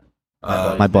see that.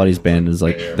 My buddy's band is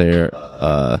like they're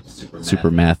super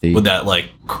mathy. With that like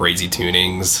crazy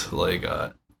tunings, like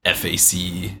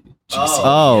FAC.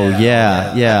 Oh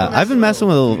yeah. I've been messing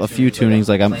with a few tunings.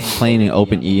 Like I'm playing an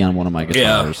open E on one of my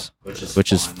guitars,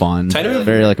 which is fun.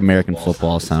 Very like American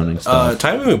football sounding stuff.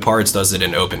 Tiny Moving Parts does it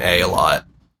in open A a lot.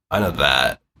 I know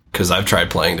that because I've tried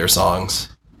playing their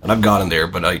songs and I've gotten there,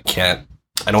 but I can't.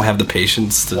 I don't have the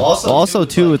patience to. Also,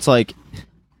 too, it's like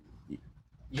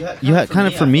you have kind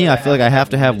of for me. I feel like I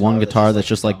have to have one guitar that's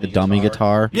just like the dummy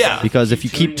guitar. Yeah. Because if you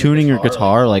keep tuning your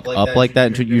guitar like up like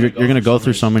that, you're gonna go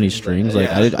through so many strings. Like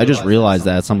I just realized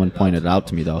that someone pointed it out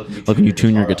to me though. Like when you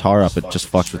tune your guitar up, it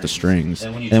just fucks with the strings,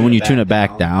 and when you tune it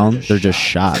back down, they're just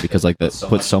shot because like that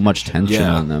puts so much tension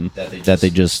on them that they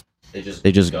just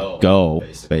go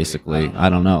basically. I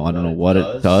don't know what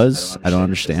it does. I don't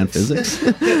understand physics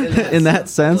in that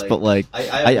sense, but like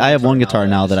I have one guitar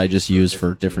now that I just use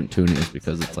for different tunings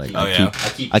because it's like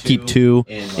I keep two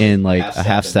in like a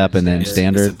half step and then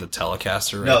standard. Is it the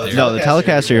Telecaster right there? No, the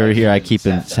Telecaster here I keep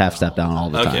in half step down all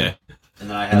the time. Okay. And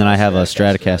then I have a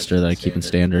Stratocaster that I keep in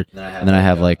standard. And then I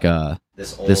have like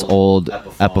this old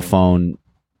Epiphone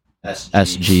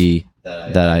SG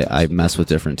that I mess with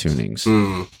different tunings.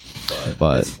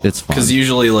 But it's fun. Because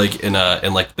usually, like in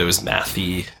like those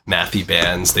mathy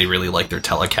bands, they really like their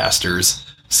Telecasters.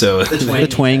 So the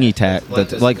twangy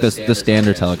the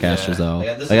standard Telecasters though.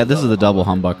 Like this is the double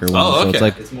humbucker one, Oh, okay.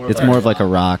 so it's more of like a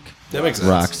rock that makes sense.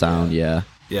 rock sound. Yeah.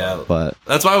 But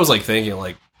That's why I was like thinking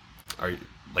like, are you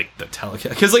like the Telecaster?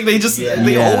 Because like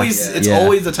it's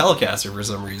always the Telecaster for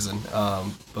some reason.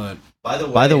 But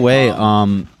by the way,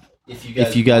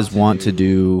 if you guys want to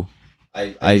do.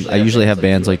 I usually have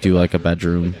bands like do like a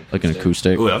bedroom, like an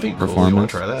acoustic that'd be cool.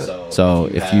 performance. Try that. So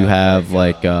if you have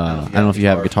like I don't know if you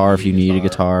have a guitar, if you need a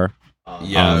guitar,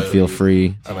 feel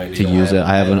free to use it.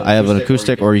 I have an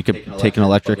acoustic, or you could take an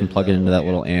electric and plug it into that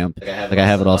little amp. Like I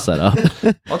have it all set up.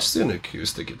 I'll just do an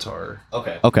acoustic guitar.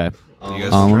 Okay. You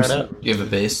guys want to try it out? Do you have a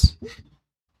bass?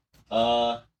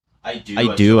 I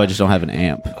do. I just don't have an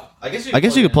amp. I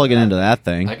guess you could plug it into that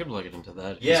thing. I could plug it into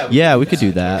that. Yeah, we could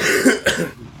do that.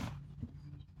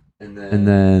 And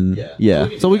then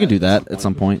so we can do that at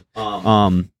some point.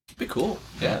 Be cool.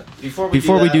 Yeah.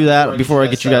 Before we do that, before I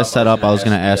get you guys set up, I was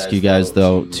going to ask you guys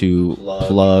though to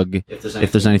plug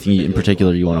if there's anything in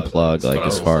particular you want to plug, like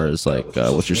as far as like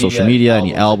what's your social media,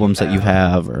 any albums that you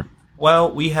have, or.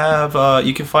 Well, we have,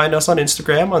 you can find us on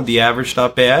Instagram on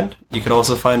theaverage.band. You can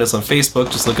also find us on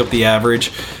Facebook. Just look up The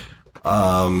Average.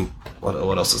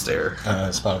 What else is there?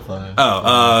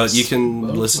 Spotify. You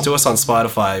can listen to us on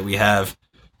Spotify. We have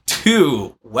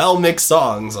 2 well-mixed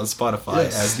songs on Spotify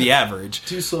as The Average.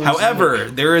 2 songs. However,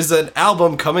 there is an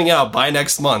album coming out by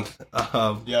next month.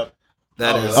 Yep.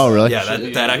 That is. Oh, really? Yeah,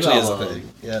 that actually is a thing.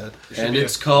 Yeah. And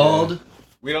it's called...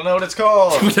 We don't know what it's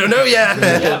called. We don't know yet.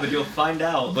 Yeah, but you'll find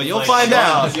out. But you'll find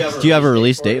out. Do you have a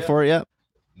release date for it yet?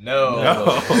 No.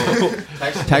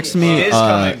 Text me. It is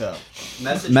coming though.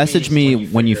 message me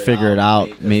when you figure it out,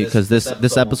 because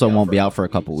this episode won't be out for a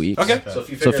couple weeks. Okay. So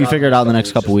if you figure it out in the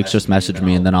next couple weeks, just message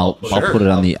me, and then I'll put it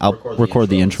on I'll record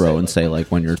the intro and say like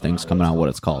when your thing's coming out, what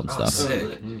it's called and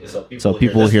stuff. So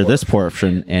people will hear this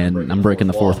portion, and I'm breaking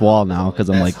the fourth wall now because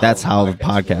I'm like, that's how the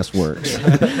podcast works.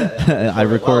 I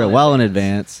record it well in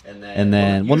advance, and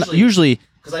then usually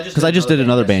because I just did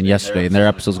another band yesterday, and their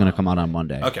episode's going to come out on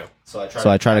Monday. Okay. So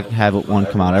I try to have one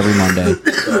come out every Monday.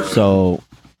 So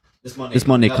this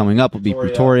Monday coming up will be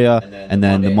Pretoria, and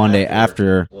then the Monday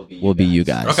after will be you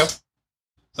guys. Okay.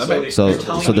 So you're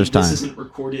telling me there's time. This isn't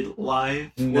recorded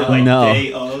live. No. Or like No.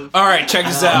 day of. All right, check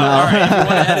this out. No. All right, if you want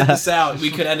to edit this out,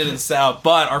 we could edit this out.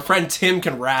 But our friend Tim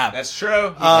can rap. That's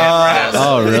true.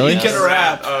 Oh, really? He can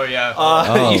rap. Oh yeah.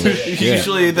 Oh,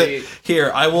 Usually,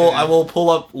 here I will pull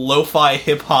up lo-fi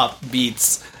hip hop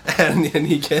beats, and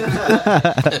he can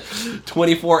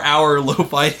 24-hour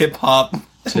lo-fi hip hop.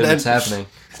 Tim, it's happening.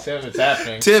 Tim, it's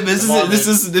happening. Tim, this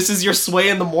is your sway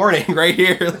in the morning right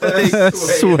here. Like,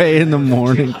 Sway in the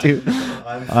morning, dude.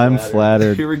 I'm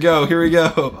flattered. here we go.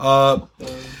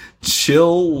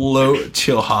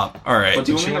 Chill hop. All right. What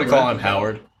do you You want want me to to call him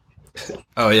Howard?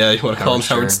 Oh yeah, you want to call him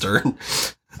Howard Howard Stern?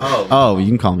 Oh, you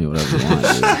can call me whatever you want,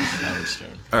 dude. Howard Stern.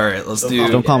 All right, let's do.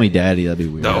 Don't call me daddy. That'd be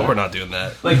weird. No, we're not doing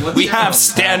that. Like, what's We your, have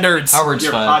standards. Howard's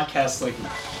your fine. podcast like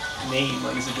name?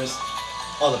 Like, is it just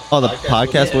Oh, the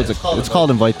podcast? What's it? It's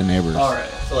called Invite the Neighbors. all right?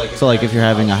 So like if you're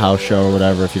having a house show or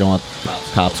whatever, if you don't want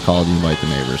cops called, you invite the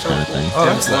neighbors kind of thing. Oh,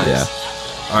 that's nice.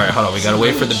 Yeah. All right, hold on. We gotta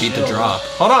wait for the beat to drop.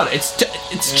 Hold on. It's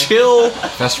chill.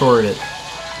 Fast forward it.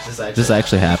 Is this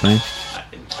actually happening?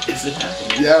 Is it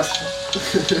happening?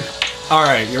 Yes. All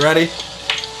right, you ready?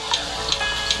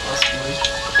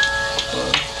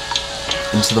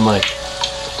 Into the mic.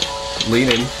 Lean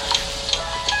in.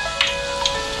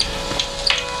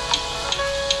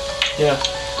 Yeah.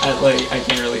 I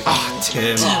can't really.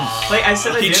 Tim. Like I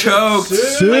said, I He did. choked.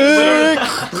 Sick.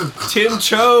 Tim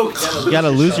choked. You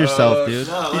gotta lose yourself, dude.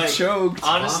 No, He like, choked.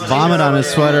 honestly, Vomit on his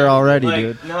sweater already, like,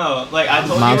 dude. No, like I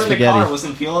told Mom you in the spaghetti. car, I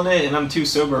wasn't feeling it, and I'm too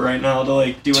sober right now to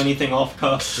like do anything off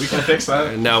cuff. We can fix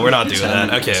that. No, we're not doing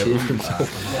that. Okay.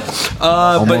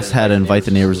 But Almost had an Invite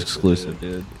the Neighbors exclusive,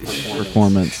 dude.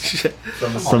 Performance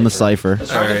from the cipher. I was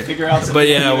trying Alright. to figure out. But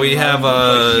yeah, we have,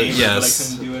 yes.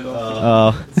 yes. But I couldn't do it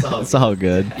all. Oh, it's all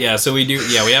good. yeah, so we do.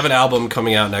 Yeah, we have an album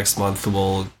coming out next month.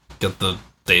 We'll get the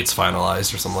dates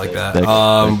finalized or something like that. Sick.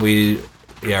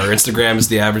 Our Instagram is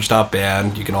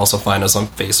theaverage.band. You can also find us on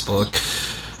Facebook.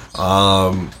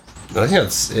 I think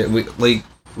that's it.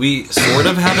 We sort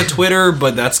of have a Twitter,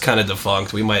 but that's kind of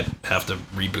defunct. We might have to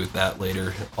reboot that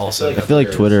later. Also, I feel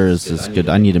like Twitter is good.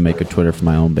 I need to make a Twitter for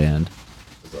my own band.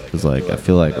 Because like I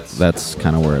feel like that's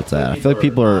kind of where it's at. I feel like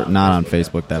people are not on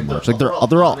Facebook that much. Like they're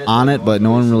all on it, but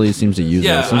no one really seems to use it.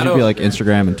 Yeah, It seems I to be don't- like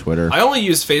Instagram and Twitter. I only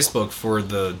use Facebook for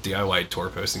the DIY tour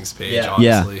postings page. Yeah.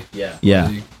 Honestly, Yeah.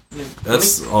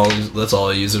 that's all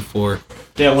I use it for.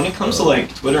 Yeah, when it comes to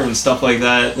like Twitter and stuff like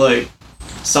that, like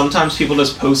sometimes people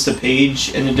just post a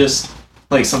page and it just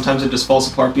like sometimes it just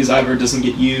falls apart because either it doesn't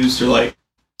get used or like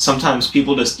sometimes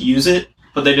people just use it,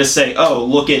 but they just say, "Oh,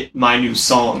 look at my new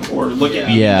song" or "Look at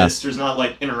me do Yeah. this." There's not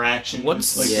like interaction.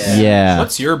 What's like Yeah.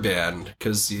 What's your band?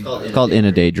 Because you It's called In a in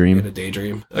a Daydream.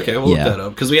 daydream. Okay, we'll Yeah. look that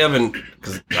up because we haven't.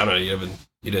 Because I don't know,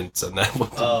 you didn't send that one.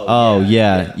 Oh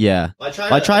yeah.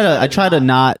 I try to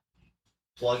not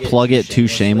plug it too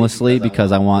shamelessly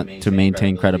because I want to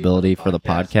maintain credibility for the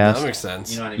That podcast. makes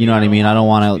sense. You know what I mean? I don't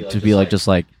want it to be like just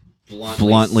like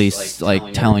bluntly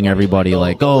like telling everybody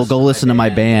like go listen to my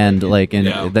band like and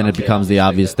Yeah. then it becomes the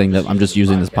obvious thing that I'm just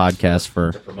using this podcast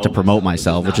to promote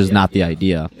myself, which is not the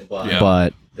idea. Yeah.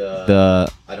 But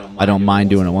I don't mind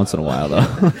doing it once in a while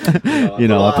though. You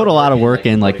know, I put a lot of work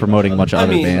in like promoting a bunch of I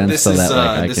other mean, bands this so is that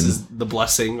like I this can is the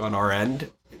blessing on our end.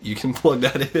 You can plug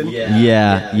that in.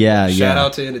 yeah. Shout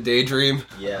out to In a Daydream.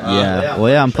 Yeah. Well,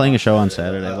 yeah, I'm playing a show on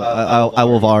Saturday. I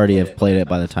will have already have played it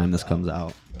by the time this comes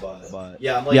out.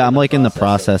 Yeah, I'm like in the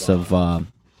process of. Well,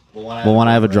 when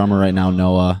I have a drummer right now,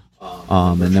 Noah,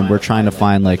 and then we're trying to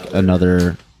find like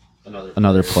another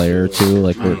player too.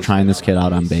 Like we're trying this kid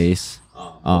out on bass.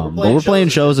 But we're playing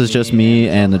shows as just me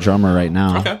and the drummer right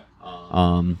now. Okay.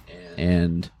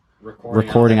 And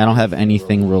recording, I don't have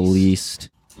anything released.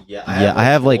 Yeah, I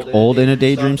have like old In a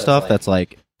Daydream stuff that's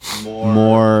like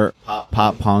more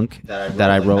pop punk that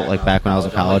I wrote like back when I was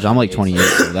in college. I'm like 28,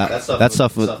 so that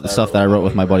stuff that I wrote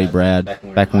with my buddy Brad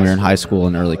back when we were in high school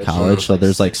and early college. So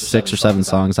there's like 6 or 7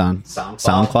 songs on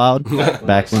SoundCloud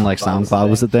back when like SoundCloud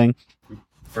was a thing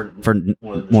for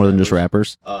more than just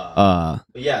rappers. But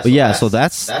yeah, so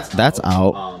that's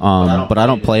out. But I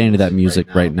don't play any of that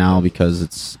music right now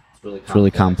because It's really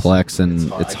complex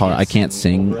and it's hard. I can't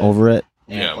sing over it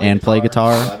Yeah. and play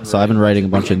guitar, so I've been writing a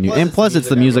bunch of new. And plus, it's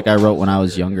the music I wrote when I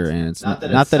was younger, and it's not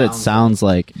that it sounds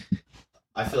like.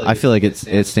 I feel like it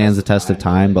stands the test of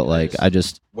time, but like I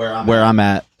just where I'm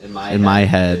at in my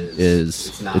head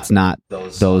is it's not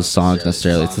those songs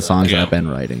necessarily. It's the songs that I've been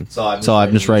writing. So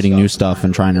I'm just writing new stuff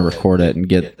and trying to record it and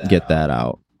get that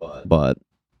out. But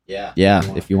yeah,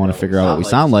 if you want to figure out what we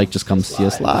sound like, just come see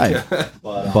us live.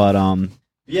 But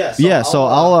yeah. So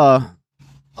I'll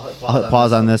hit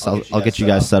pause on this. I'll get you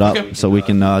guys set up so we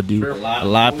can do a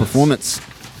live performance.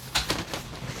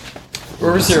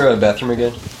 Where was your bathroom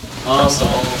again? You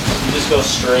just go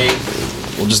straight.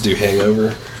 We'll just do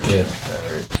Hangover. Yeah.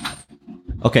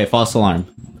 Okay, false alarm.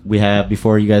 We have,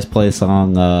 before you guys play a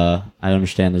song, I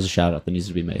understand there's a shout out that needs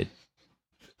to be made.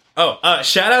 Oh,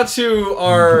 shout out to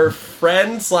our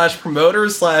friend / promoter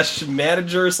 /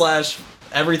 manager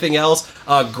 / everything else,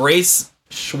 Grace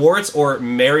Schwartz, or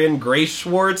Marion Grace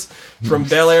Schwartz from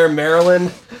Bel Air,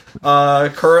 Maryland.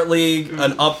 Currently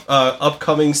an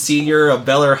upcoming senior of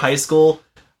Bel Air High School.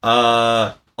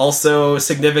 Also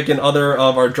significant other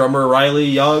of our drummer Riley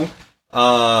Young.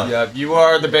 Yeah, you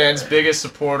are the band's biggest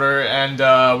supporter, and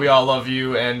we all love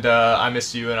you, and I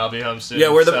miss you, and I'll be home soon.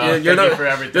 Yeah, you're thank you for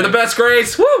everything. You're the best,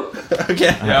 Grace. Woo!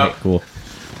 Okay. All right, cool.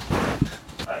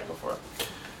 Alright, go for it.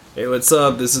 Hey, what's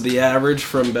up? This is The Average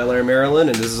from Bel Air,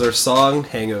 Maryland, and this is our song,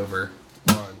 Hangover.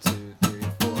 1, 2, 3,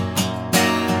 4.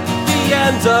 The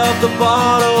end of the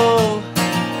bottle,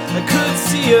 I could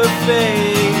see your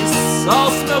face,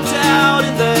 all smoked out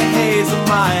in the haze of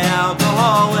my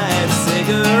alcohol and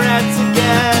cigarettes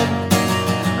again.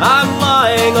 I'm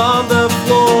lying on the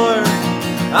floor,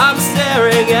 I'm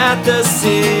staring at the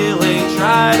ceiling,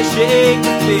 trying to shake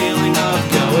the feeling of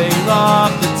going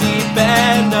off the deep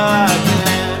end again.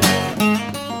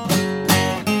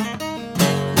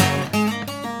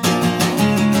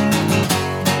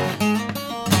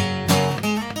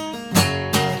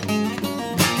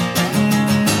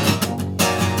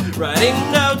 Writing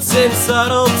notes in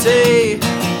subtlety,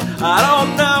 I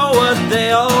don't know what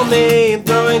they all mean.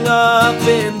 Throwing up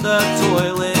in the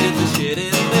toilet, the shit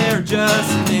in there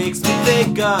just makes me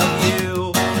think of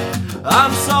you.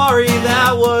 I'm sorry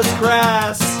that was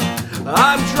crass,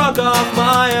 I'm drunk off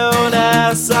my own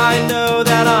ass. I know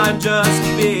that I'm just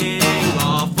being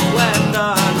awful and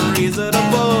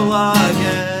unreasonable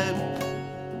again.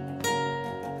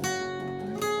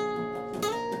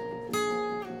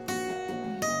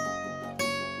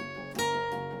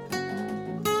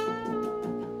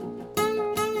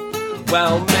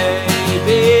 Well,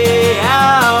 maybe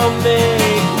I'll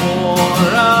make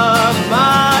more of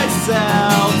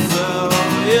myself, so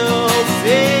you'll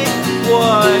see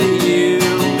what you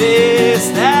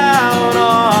missed out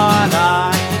on.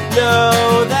 I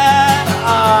know that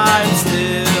I'm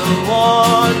still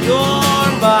on your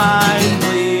mind.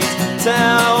 Please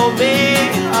tell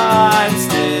me I'm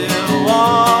still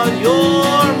on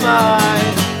your mind.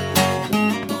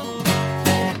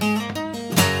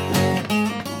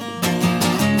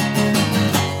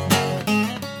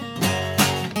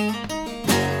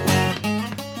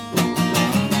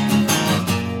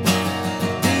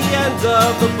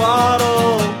 Of the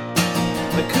bottle,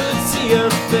 I could see your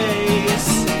face,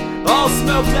 all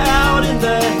smoked out in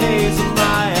the haze of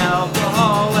my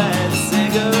alcohol and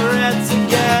cigarettes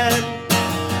again.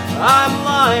 I'm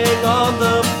lying on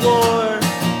the floor,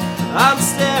 I'm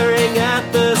staring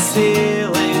at the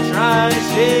ceiling, trying to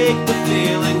shake the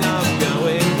feeling of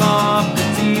going off the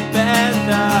deep end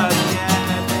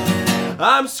again.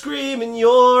 I'm screaming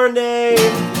your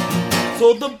name,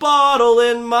 hold the bottle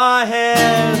in my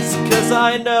hands, 'cause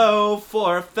I know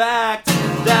for a fact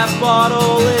that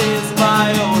bottle is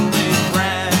my only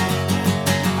friend.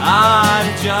 I'm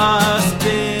just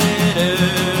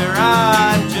bitter,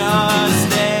 I'm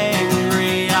just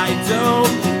angry, I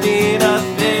don't mean a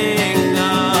thing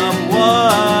of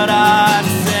what I'm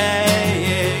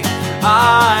saying.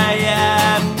 I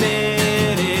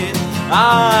admit it,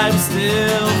 I'm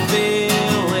still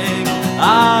feeling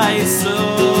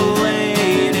isolated.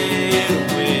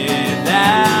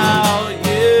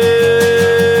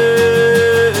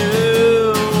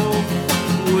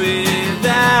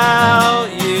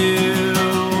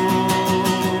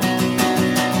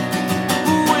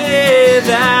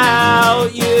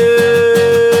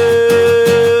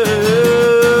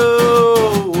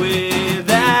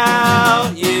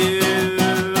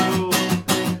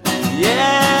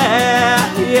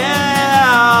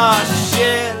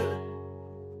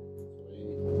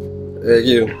 Thank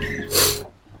you.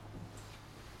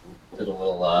 Did a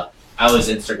little. I was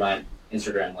Instagram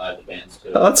live the bands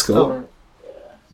too. Oh, that's cool.